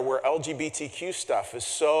this era where LGBTQ stuff is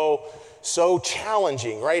so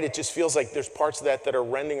challenging, right? It just feels like there's parts of that are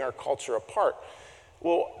rending our culture apart.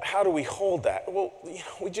 Well, how do we hold that? Well,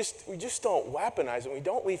 we just don't weaponize it. We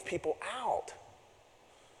don't leave people out.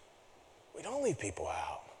 We don't leave people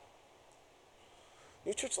out.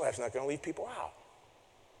 New Church Life's not going to leave people out.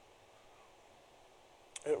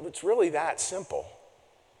 It's really that simple.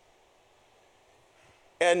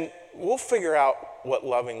 And we'll figure out what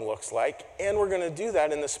loving looks like, and we're going to do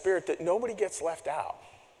that in the spirit that nobody gets left out.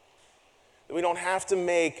 That we don't have to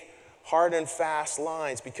make hard and fast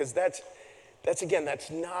lines, because that's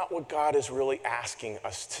not what God is really asking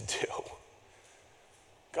us to do.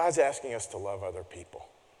 God's asking us to love other people.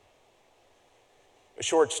 A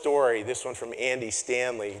short story, this one from Andy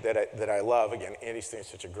Stanley that I love. Again, Andy Stanley's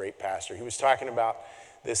such a great pastor. He was talking about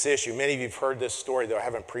this issue. Many of you have heard this story, though I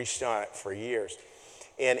haven't preached on it for years.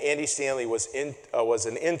 And Andy Stanley was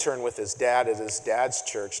an intern with his dad at his dad's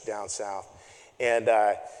church down south. And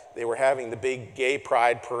they were having the big gay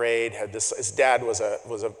pride parade. His dad was a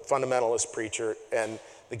fundamentalist preacher, and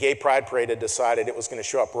the gay pride parade had decided it was going to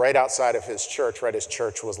show up right outside of his church, right as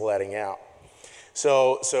church was letting out.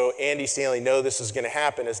 So Andy Stanley knew this was going to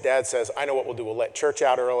happen. His dad says, I know what we'll do. We'll let church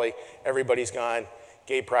out early. Everybody's gone.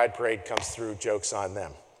 Gay pride parade comes through. Joke's on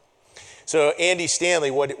them. So Andy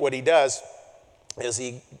Stanley, what he does is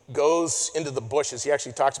he goes into the bushes. He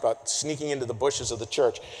actually talks about sneaking into the bushes of the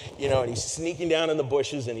church, and he's sneaking down in the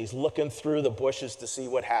bushes, and he's looking through the bushes to see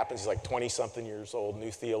what happens. He's like 20-something years old,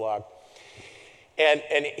 new theologue. And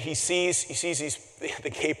he sees the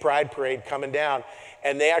gay pride parade coming down,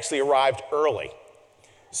 and they actually arrived early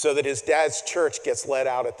so that his dad's church gets let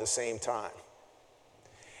out at the same time.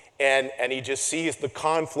 And he just sees the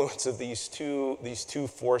confluence of these two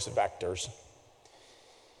force vectors.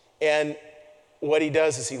 And what he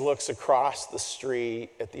does is he looks across the street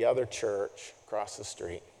at the other church, across the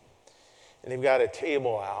street, and they've got a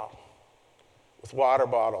table out with water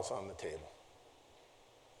bottles on the table.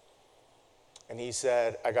 And he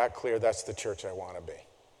said, I got clear, that's the church I want to be.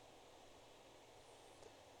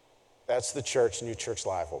 That's the church New Church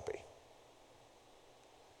Live will be.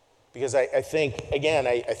 Because I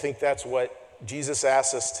think that's what Jesus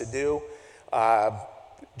asks us to do.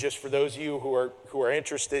 Just for those of you who are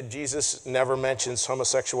interested, Jesus never mentions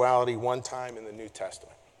homosexuality one time in the New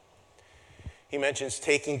Testament. He mentions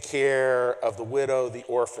taking care of the widow, the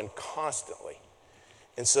orphan constantly.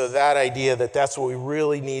 And so that idea that's what we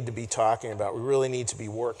really need to be talking about. We really need to be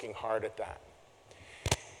working hard at that.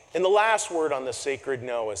 And the last word on the sacred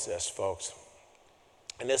no is this, folks.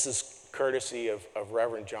 And this is courtesy of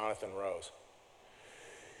Reverend Jonathan Rose.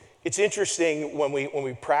 It's interesting when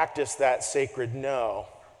we practice that sacred no,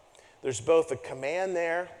 there's both a command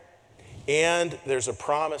there and there's a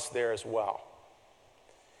promise there as well.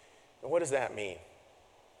 And what does that mean?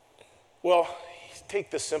 Well,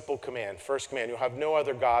 take the simple command, first command, you'll have no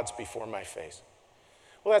other gods before my face.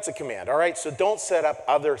 Well, that's a command, all right? So don't set up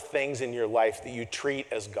other things in your life that you treat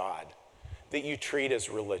as God, that you treat as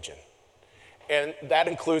religion. And that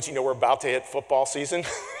includes, we're about to hit football season.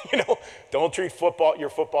 Don't treat your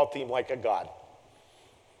football team like a god.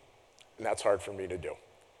 And that's hard for me to do.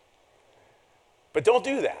 But don't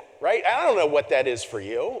do that, right? I don't know what that is for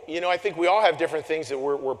you. I think we all have different things that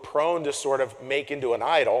we're prone to sort of make into an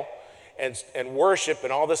idol and worship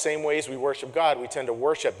in all the same ways we worship God. We tend to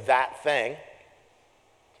worship that thing.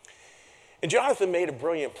 And Jonathan made a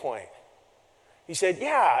brilliant point. He said,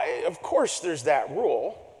 yeah, of course there's that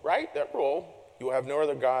rule, right? That rule, you will have no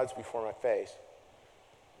other gods before my face.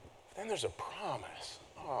 But then there's a promise.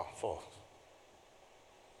 Oh, folks.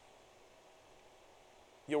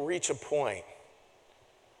 You'll reach a point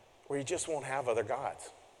where you just won't have other gods.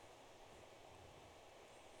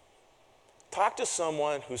 Talk to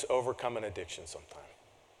someone who's overcome an addiction sometime.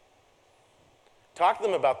 Talk to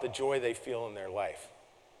them about the joy they feel in their life.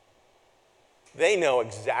 They know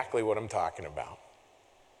exactly what I'm talking about.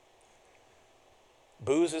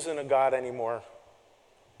 Booze isn't a god anymore.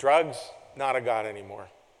 Drugs, not a god anymore.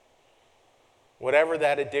 Whatever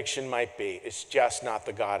that addiction might be, it's just not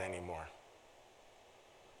the god anymore.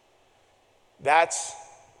 That's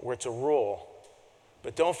where it's a rule.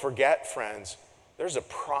 But don't forget, friends, there's a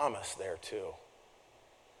promise there too.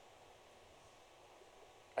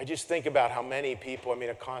 I just think about how many people,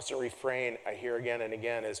 a constant refrain I hear again and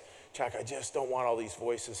again is, Chuck, I just don't want all these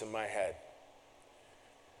voices in my head.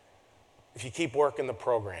 If you keep working the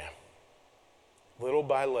program, little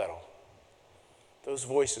by little, those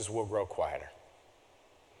voices will grow quieter.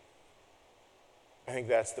 I think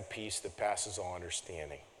that's the peace that passes all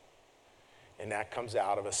understanding. And that comes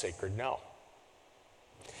out of a sacred no.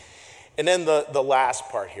 And then the last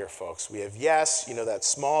part here, folks, we have yes, that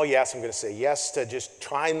small yes. I'm going to say yes to just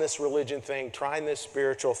trying this religion thing, trying this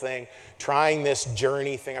spiritual thing, trying this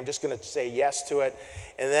journey thing. I'm just going to say yes to it.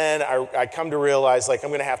 And then I come to realize, I'm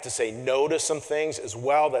going to have to say no to some things as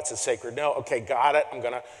well. That's a sacred no. Okay, got it. I'm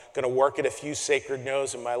going to work at a few sacred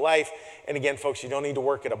no's in my life. And again, folks, you don't need to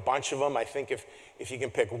work at a bunch of them. I think if you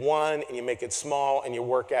can pick one and you make it small and you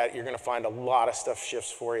work at it, you're going to find a lot of stuff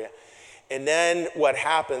shifts for you. And then what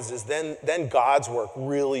happens is then God's work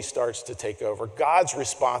really starts to take over. God's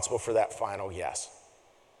responsible for that final yes.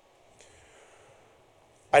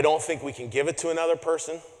 I don't think we can give it to another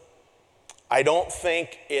person. I don't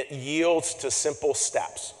think it yields to simple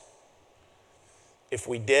steps. If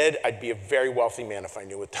we did, I'd be a very wealthy man if I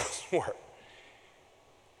knew what those were.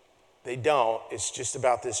 They don't. It's just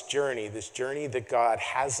about this journey that God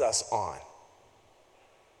has us on.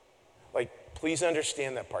 Please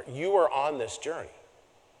understand that part. You are on this journey.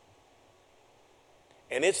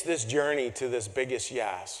 And it's this journey to this biggest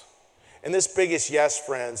yes. And this biggest yes,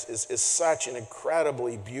 friends, is such an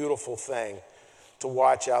incredibly beautiful thing to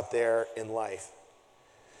watch out there in life.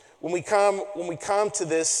 When we come to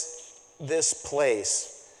this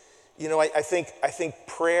place, I think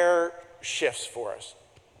prayer shifts for us.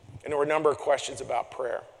 And there were a number of questions about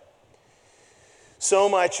prayer. So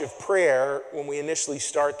much of prayer, when we initially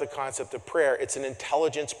start the concept of prayer, it's an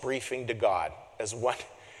intelligence briefing to God, as one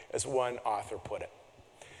author put it.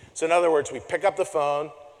 So in other words, we pick up the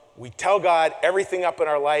phone, we tell God everything up in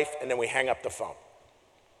our life, and then we hang up the phone.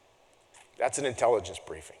 That's an intelligence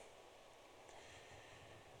briefing.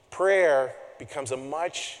 Prayer becomes a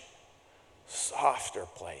much softer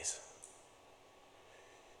place.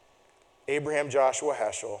 Abraham Joshua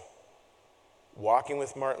Heschel, walking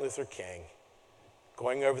with Martin Luther King,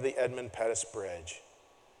 going over the Edmund Pettus Bridge,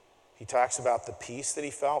 he talks about the peace that he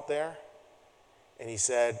felt there, and he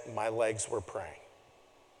said, my legs were praying.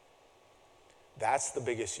 That's the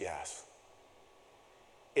biggest yes.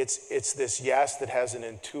 It's this yes that has an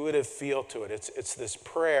intuitive feel to it. It's this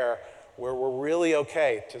prayer where we're really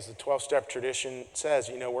okay, as the 12-step tradition says,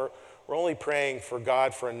 we're only praying for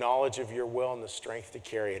God for a knowledge of your will and the strength to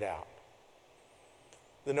carry it out.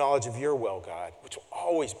 The knowledge of your will, God, which will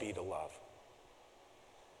always be to love.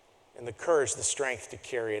 And the courage, the strength to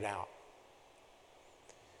carry it out.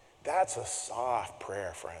 That's a soft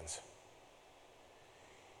prayer, friends.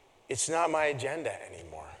 It's not my agenda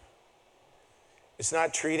anymore. It's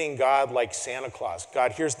not treating God like Santa Claus.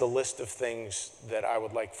 God, here's the list of things that I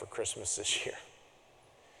would like for Christmas this year.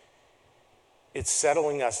 It's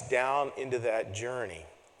settling us down into that journey.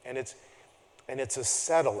 And it's a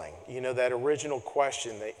settling. That original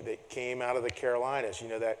question that came out of the Carolinas,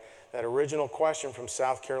 that original question from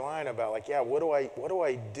South Carolina about what do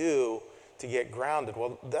I do to get grounded?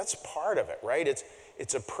 Well, that's part of it, right?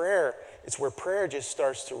 It's a prayer. It's where prayer just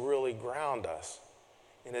starts to really ground us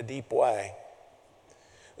in a deep way.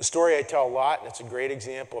 The story I tell a lot, and it's a great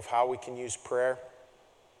example of how we can use prayer,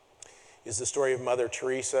 is the story of Mother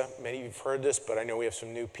Teresa. Many of you have heard this, but I know we have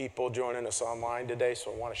some new people joining us online today,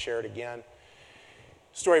 so I want to share it again.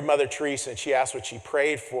 Story of Mother Teresa, and she asked what she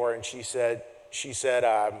prayed for, and she said,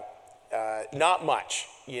 not much,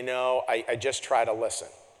 I just try to listen.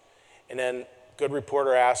 And then good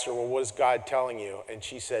reporter asked her, well, what is God telling you? And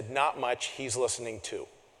she said, not much, he's listening too.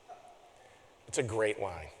 It's a great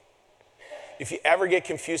line. If you ever get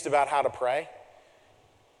confused about how to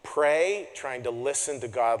pray trying to listen to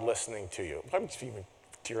God listening to you. I'm just even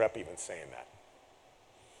tear up even saying that.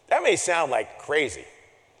 That may sound like crazy.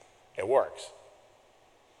 It works.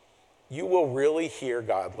 You will really hear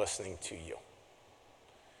God listening to you.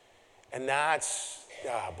 And that's,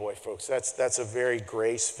 folks, that's a very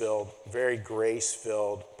grace-filled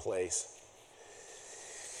place.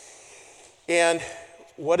 And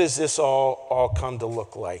what does this all come to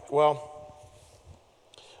look like? Well,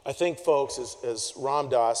 I think, folks, as Ram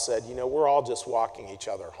Dass said, we're all just walking each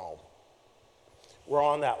other home. We're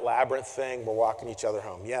on that labyrinth thing. We're walking each other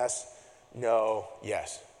home. Yes, no,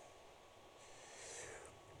 yes.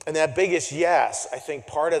 And that biggest yes, I think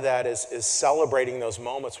part of that is celebrating those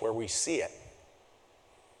moments where we see it.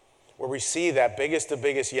 Where we see that biggest of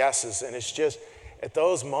biggest yeses. And it's just at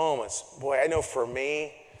those moments, boy, I know for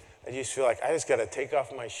me, I just feel like I just got to take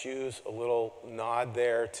off my shoes, a little nod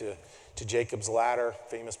there to Jacob's ladder,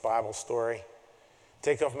 famous Bible story.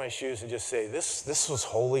 Take off my shoes and just say, this was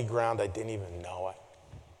holy ground. I didn't even know it.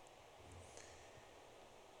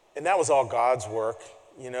 And that was all God's work.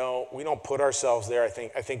 We don't put ourselves there. I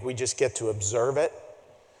think we just get to observe it.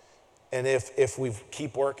 And if we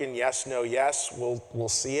keep working, yes, no, yes, we'll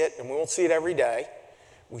see it. And we won't see it every day.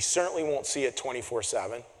 We certainly won't see it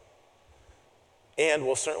 24/7. And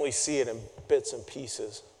we'll certainly see it in bits and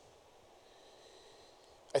pieces.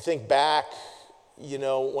 I think back,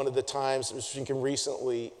 one of the times, I was thinking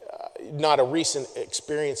recently, not a recent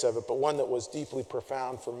experience of it, but one that was deeply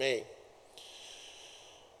profound for me.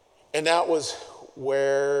 And that was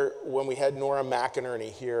when we had Nora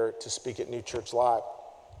McInerney here to speak at New Church Live.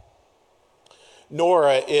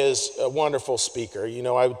 Nora is a wonderful speaker.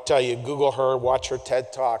 I would tell you, Google her, watch her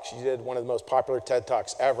TED Talk. She did one of the most popular TED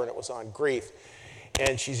Talks ever, and it was on grief.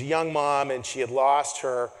 And she's a young mom, and she had lost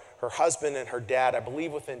her husband and her dad, I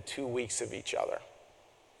believe, within 2 weeks of each other.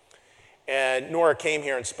 And Nora came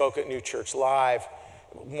here and spoke at New Church Live.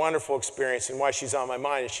 Wonderful experience, and why she's on my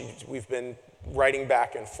mind is we've been writing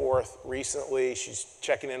back and forth recently. She's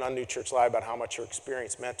checking in on New Church Live about how much her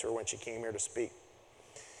experience meant to her when she came here to speak.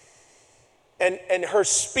 And her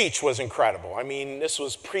speech was incredible. I mean, this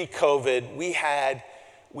was pre-COVID. We had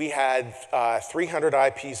 300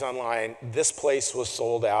 IPs online. This place was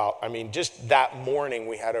sold out. I mean, just that morning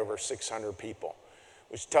we had over 600 people,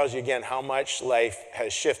 which tells you again how much life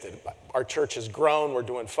has shifted. Our church has grown, we're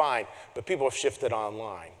doing fine, but people have shifted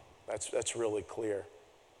online. That's really clear.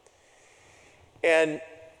 And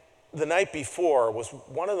the night before was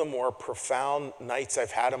one of the more profound nights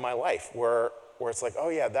I've had in my life, where it's like, oh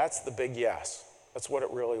yeah, that's the big yes. That's what it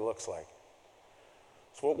really looks like.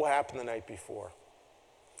 So what happened the night before?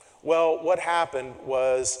 Well, what happened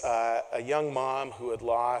was a young mom who had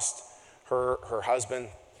lost her husband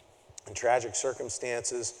in tragic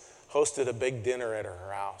circumstances hosted a big dinner at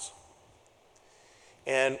her house.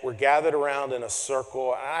 And we're gathered around in a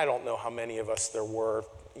circle. And I don't know how many of us there were.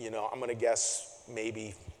 I'm going to guess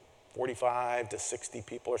maybe 45 to 60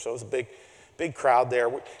 people or so. It was a big crowd there.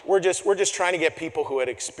 We're just trying to get people who had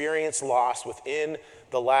experienced loss within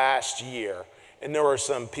the last year. And there were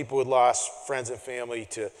some people who had lost friends and family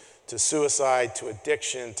to suicide, to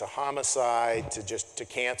addiction, to homicide, to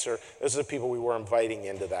cancer. Those are the people we were inviting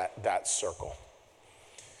into that circle.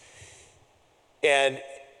 And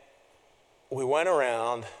we went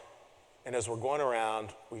around, and as we're going around,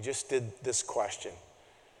 we just did this question.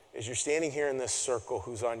 As you're standing here in this circle,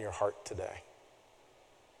 who's on your heart today?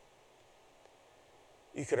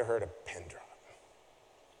 You could have heard a pin drop.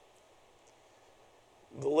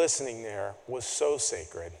 The listening there was so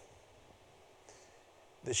sacred.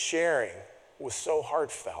 The sharing was so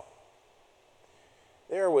heartfelt.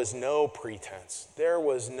 There was no pretense. There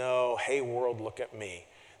was no, hey world, look at me.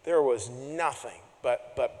 There was nothing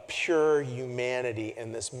but pure humanity.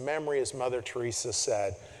 And this memory, as Mother Teresa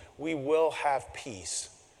said, we will have peace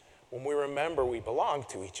when we remember we belong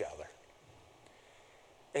to each other.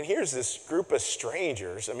 And here's this group of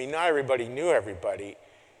strangers. I mean, not everybody knew everybody.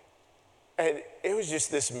 And it was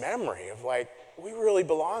just this memory of like, we really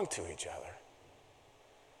belong to each other.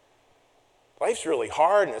 Life's really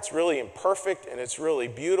hard, and it's really imperfect, and it's really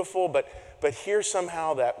beautiful, but here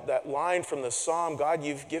somehow that line from the Psalm, God,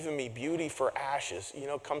 you've given me beauty for ashes,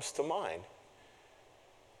 comes to mind.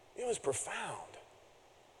 It was profound.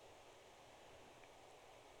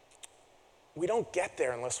 We don't get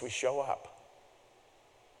there unless we show up.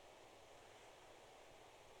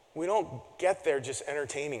 We don't get there just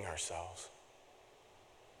entertaining ourselves.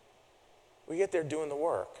 We get there doing the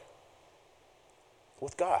work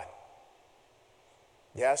with God.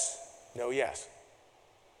 Yes, no, yes.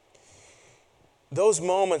 Those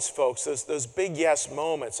moments, folks, those big yes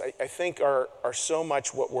moments, I think are so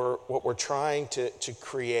much what we're trying to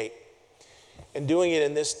create. And doing it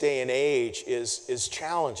in this day and age is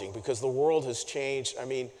challenging because the world has changed. I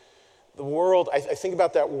mean, the world, I think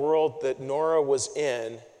about that world that Nora was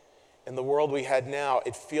in and the world we had now.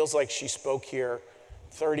 It feels like she spoke here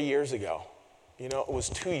 30 years ago. It was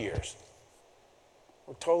 2 years.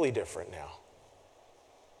 We're totally different now.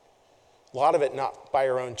 A lot of it not by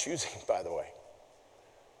our own choosing, by the way.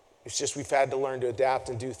 It's just we've had to learn to adapt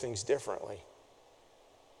and do things differently.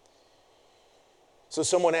 So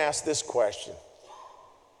someone asked this question.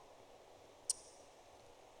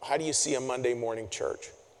 How do you see a Monday morning church?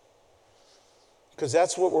 Because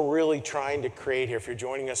that's what we're really trying to create here. If you're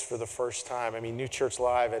joining us for the first time, I mean, New Church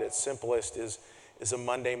Live at its simplest is a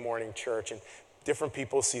Monday morning church. And different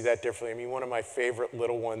people see that differently. I mean, one of my favorite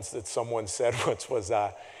little ones that someone said once was,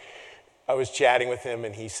 I was chatting with him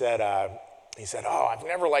and he said, oh, I've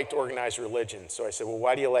never liked organized religion. So I said, well,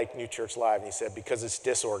 why do you like New Church Live? And he said, because it's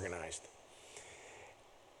disorganized.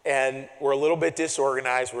 And we're a little bit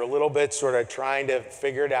disorganized. We're a little bit sort of trying to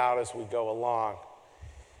figure it out as we go along.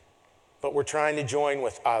 but we're trying to join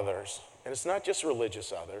with others. And it's not just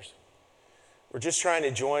religious others. We're just trying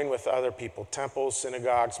to join with other people, temples,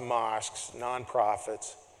 synagogues, mosques,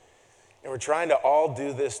 nonprofits. And we're trying to all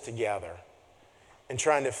do this together and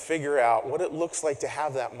trying to figure out what it looks like to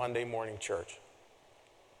have that Monday morning church.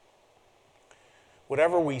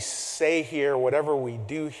 Whatever we say here, whatever we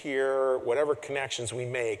do here, whatever connections we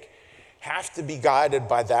make, have to be guided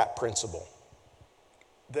by that principle.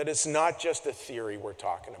 That it's not just a theory we're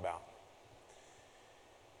talking about.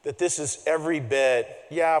 That this is every bit,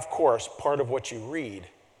 yeah, of course, part of what you read.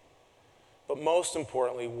 But most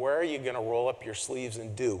importantly, where are you going to roll up your sleeves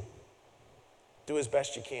and do? Do as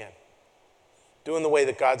best you can. Do in the way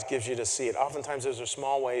that God gives you to see it. Oftentimes those are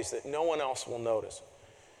small ways that no one else will notice.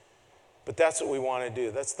 But that's what we want to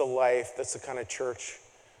do. That's the life, that's the kind of church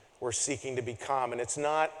we're seeking to become. And it's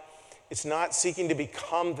not seeking to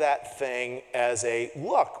become that thing as a,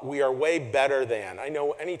 look, we are way better than. I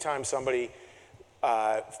know anytime somebody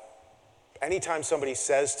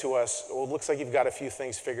says to us, well, it looks like you've got a few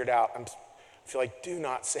things figured out, I feel like, do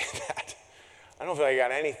not say that. I don't feel like I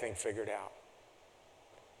got anything figured out.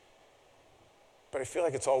 But I feel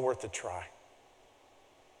like it's all worth a try.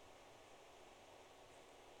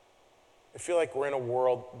 I feel like we're in a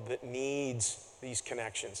world that needs these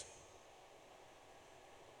connections,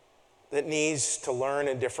 that needs to learn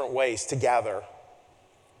in different ways together,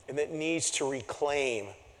 and that needs to reclaim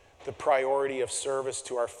the priority of service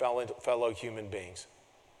to our fellow human beings.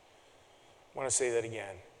 I want to say that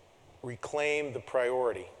again. Reclaim the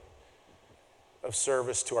priority of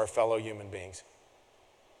service to our fellow human beings.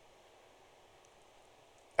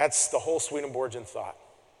 That's the whole Swedenborgian thought.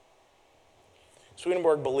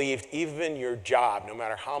 Swedenborg believed even your job, no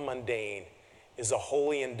matter how mundane, is a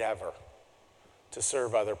holy endeavor to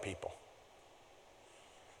serve other people.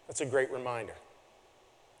 That's a great reminder.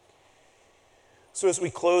 So as we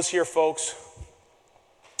close here, folks,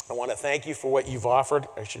 I want to thank you for what you've offered.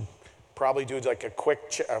 I should probably do like a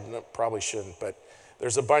quick, probably shouldn't, but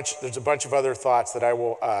there's a bunch of other thoughts that I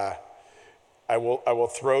will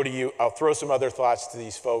throw to you. I'll throw some other thoughts to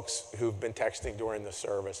these folks who've been texting during the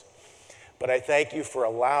service. But I thank you for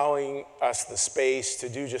allowing us the space to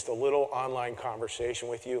do just a little online conversation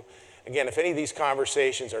with you. Again, if any of these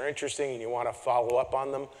conversations are interesting and you want to follow up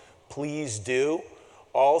on them, please do.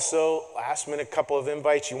 Also, last minute couple of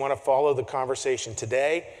invites. You want to follow the conversation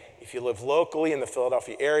today. If you live locally in the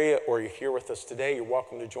Philadelphia area or you're here with us today, you're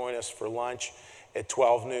welcome to join us for lunch at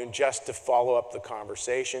 12 noon just to follow up the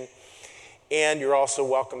conversation. And you're also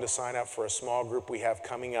welcome to sign up for a small group we have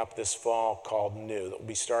coming up this fall called New that will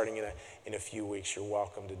be starting in a few weeks. You're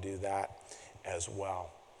welcome to do that as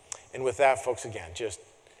well. And with that, folks, again, just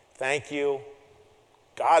thank you.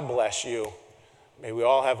 God bless you. May we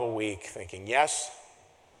all have a week thinking yes,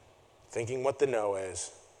 thinking what the no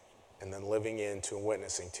is, and then living into and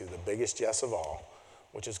witnessing to the biggest yes of all,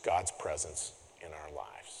 which is God's presence in our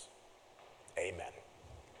lives. Amen.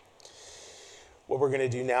 What we're going to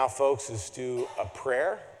do now, folks, is do a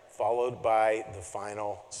prayer followed by the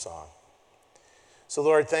final song. So,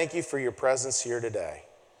 Lord, thank you for your presence here today.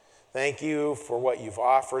 Thank you for what you've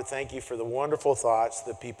offered. Thank you for the wonderful thoughts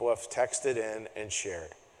that people have texted in and shared.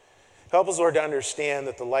 Help us, Lord, to understand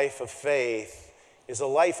that the life of faith is a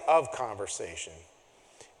life of conversation.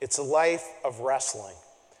 It's a life of wrestling.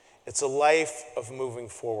 It's a life of moving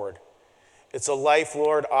forward. It's a life,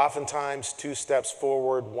 Lord, oftentimes 2 steps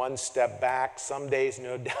forward, 1 step back. Some days,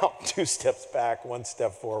 no doubt, 2 steps back, 1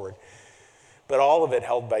 step forward. But all of it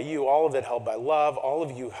held by you, all of it held by love, all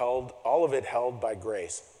of it held by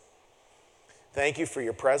grace. Thank you for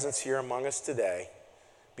your presence here among us today.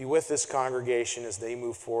 Be with this congregation as they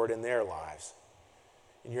move forward in their lives.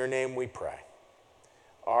 In your name we pray.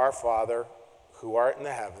 Our Father, who art in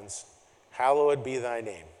the heavens, hallowed be thy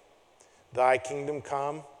name. Thy kingdom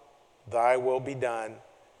come, thy will be done,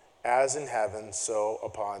 as in heaven, so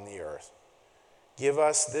upon the earth. Give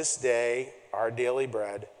us this day our daily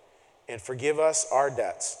bread, and forgive us our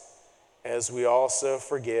debts, as we also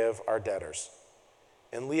forgive our debtors.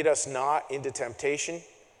 And lead us not into temptation,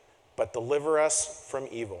 but deliver us from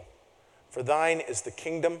evil. For thine is the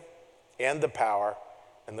kingdom, and the power,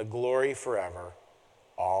 and the glory forever.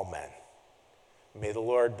 Amen. May the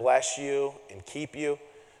Lord bless you and keep you.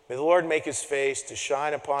 May the Lord make his face to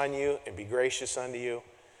shine upon you and be gracious unto you.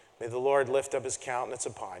 May the Lord lift up his countenance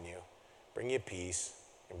upon you, bring you peace,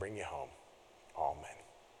 and bring you home. Amen.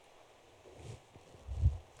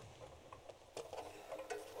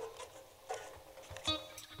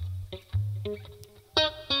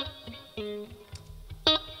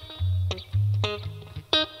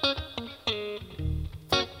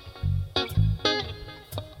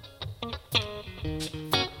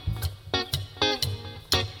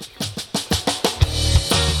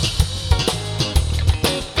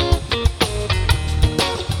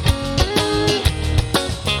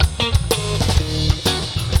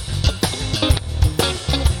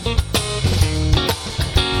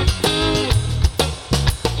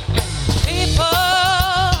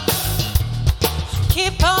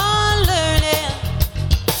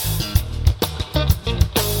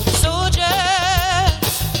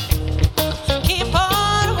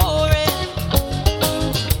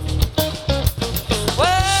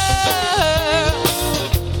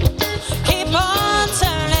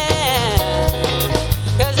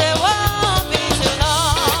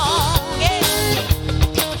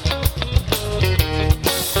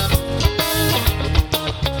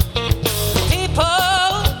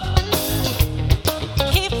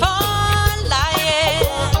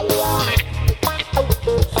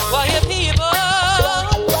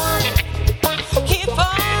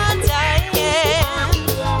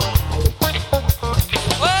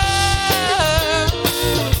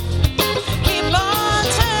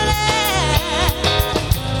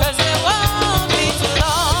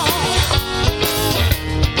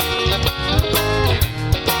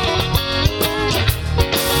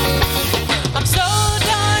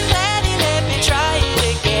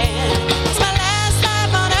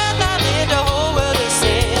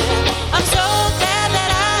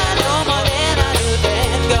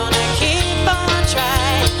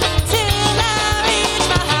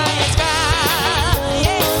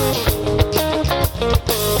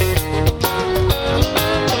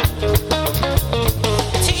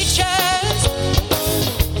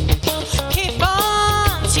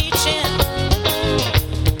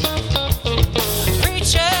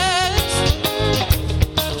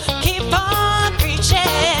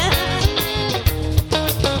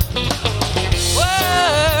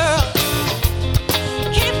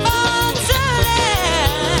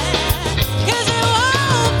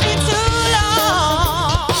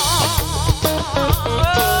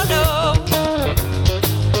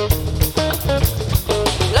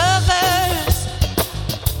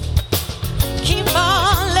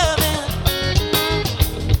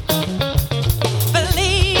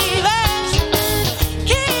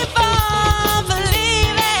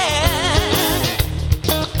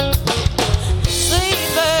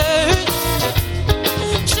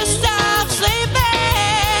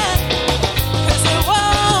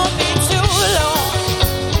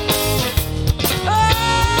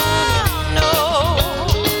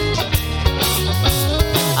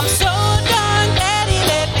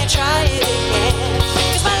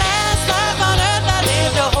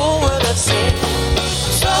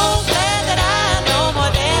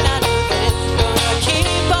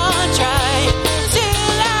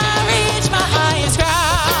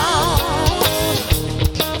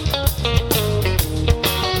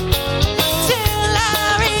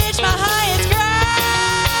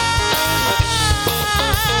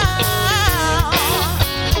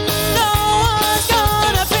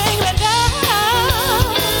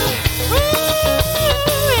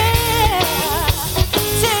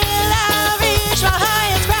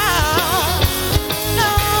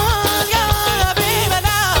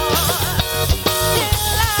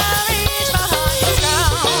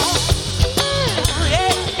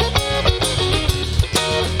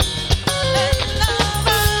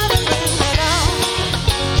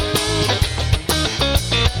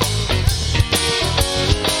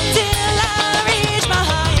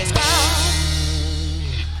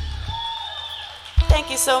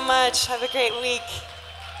 so much. Have a great week.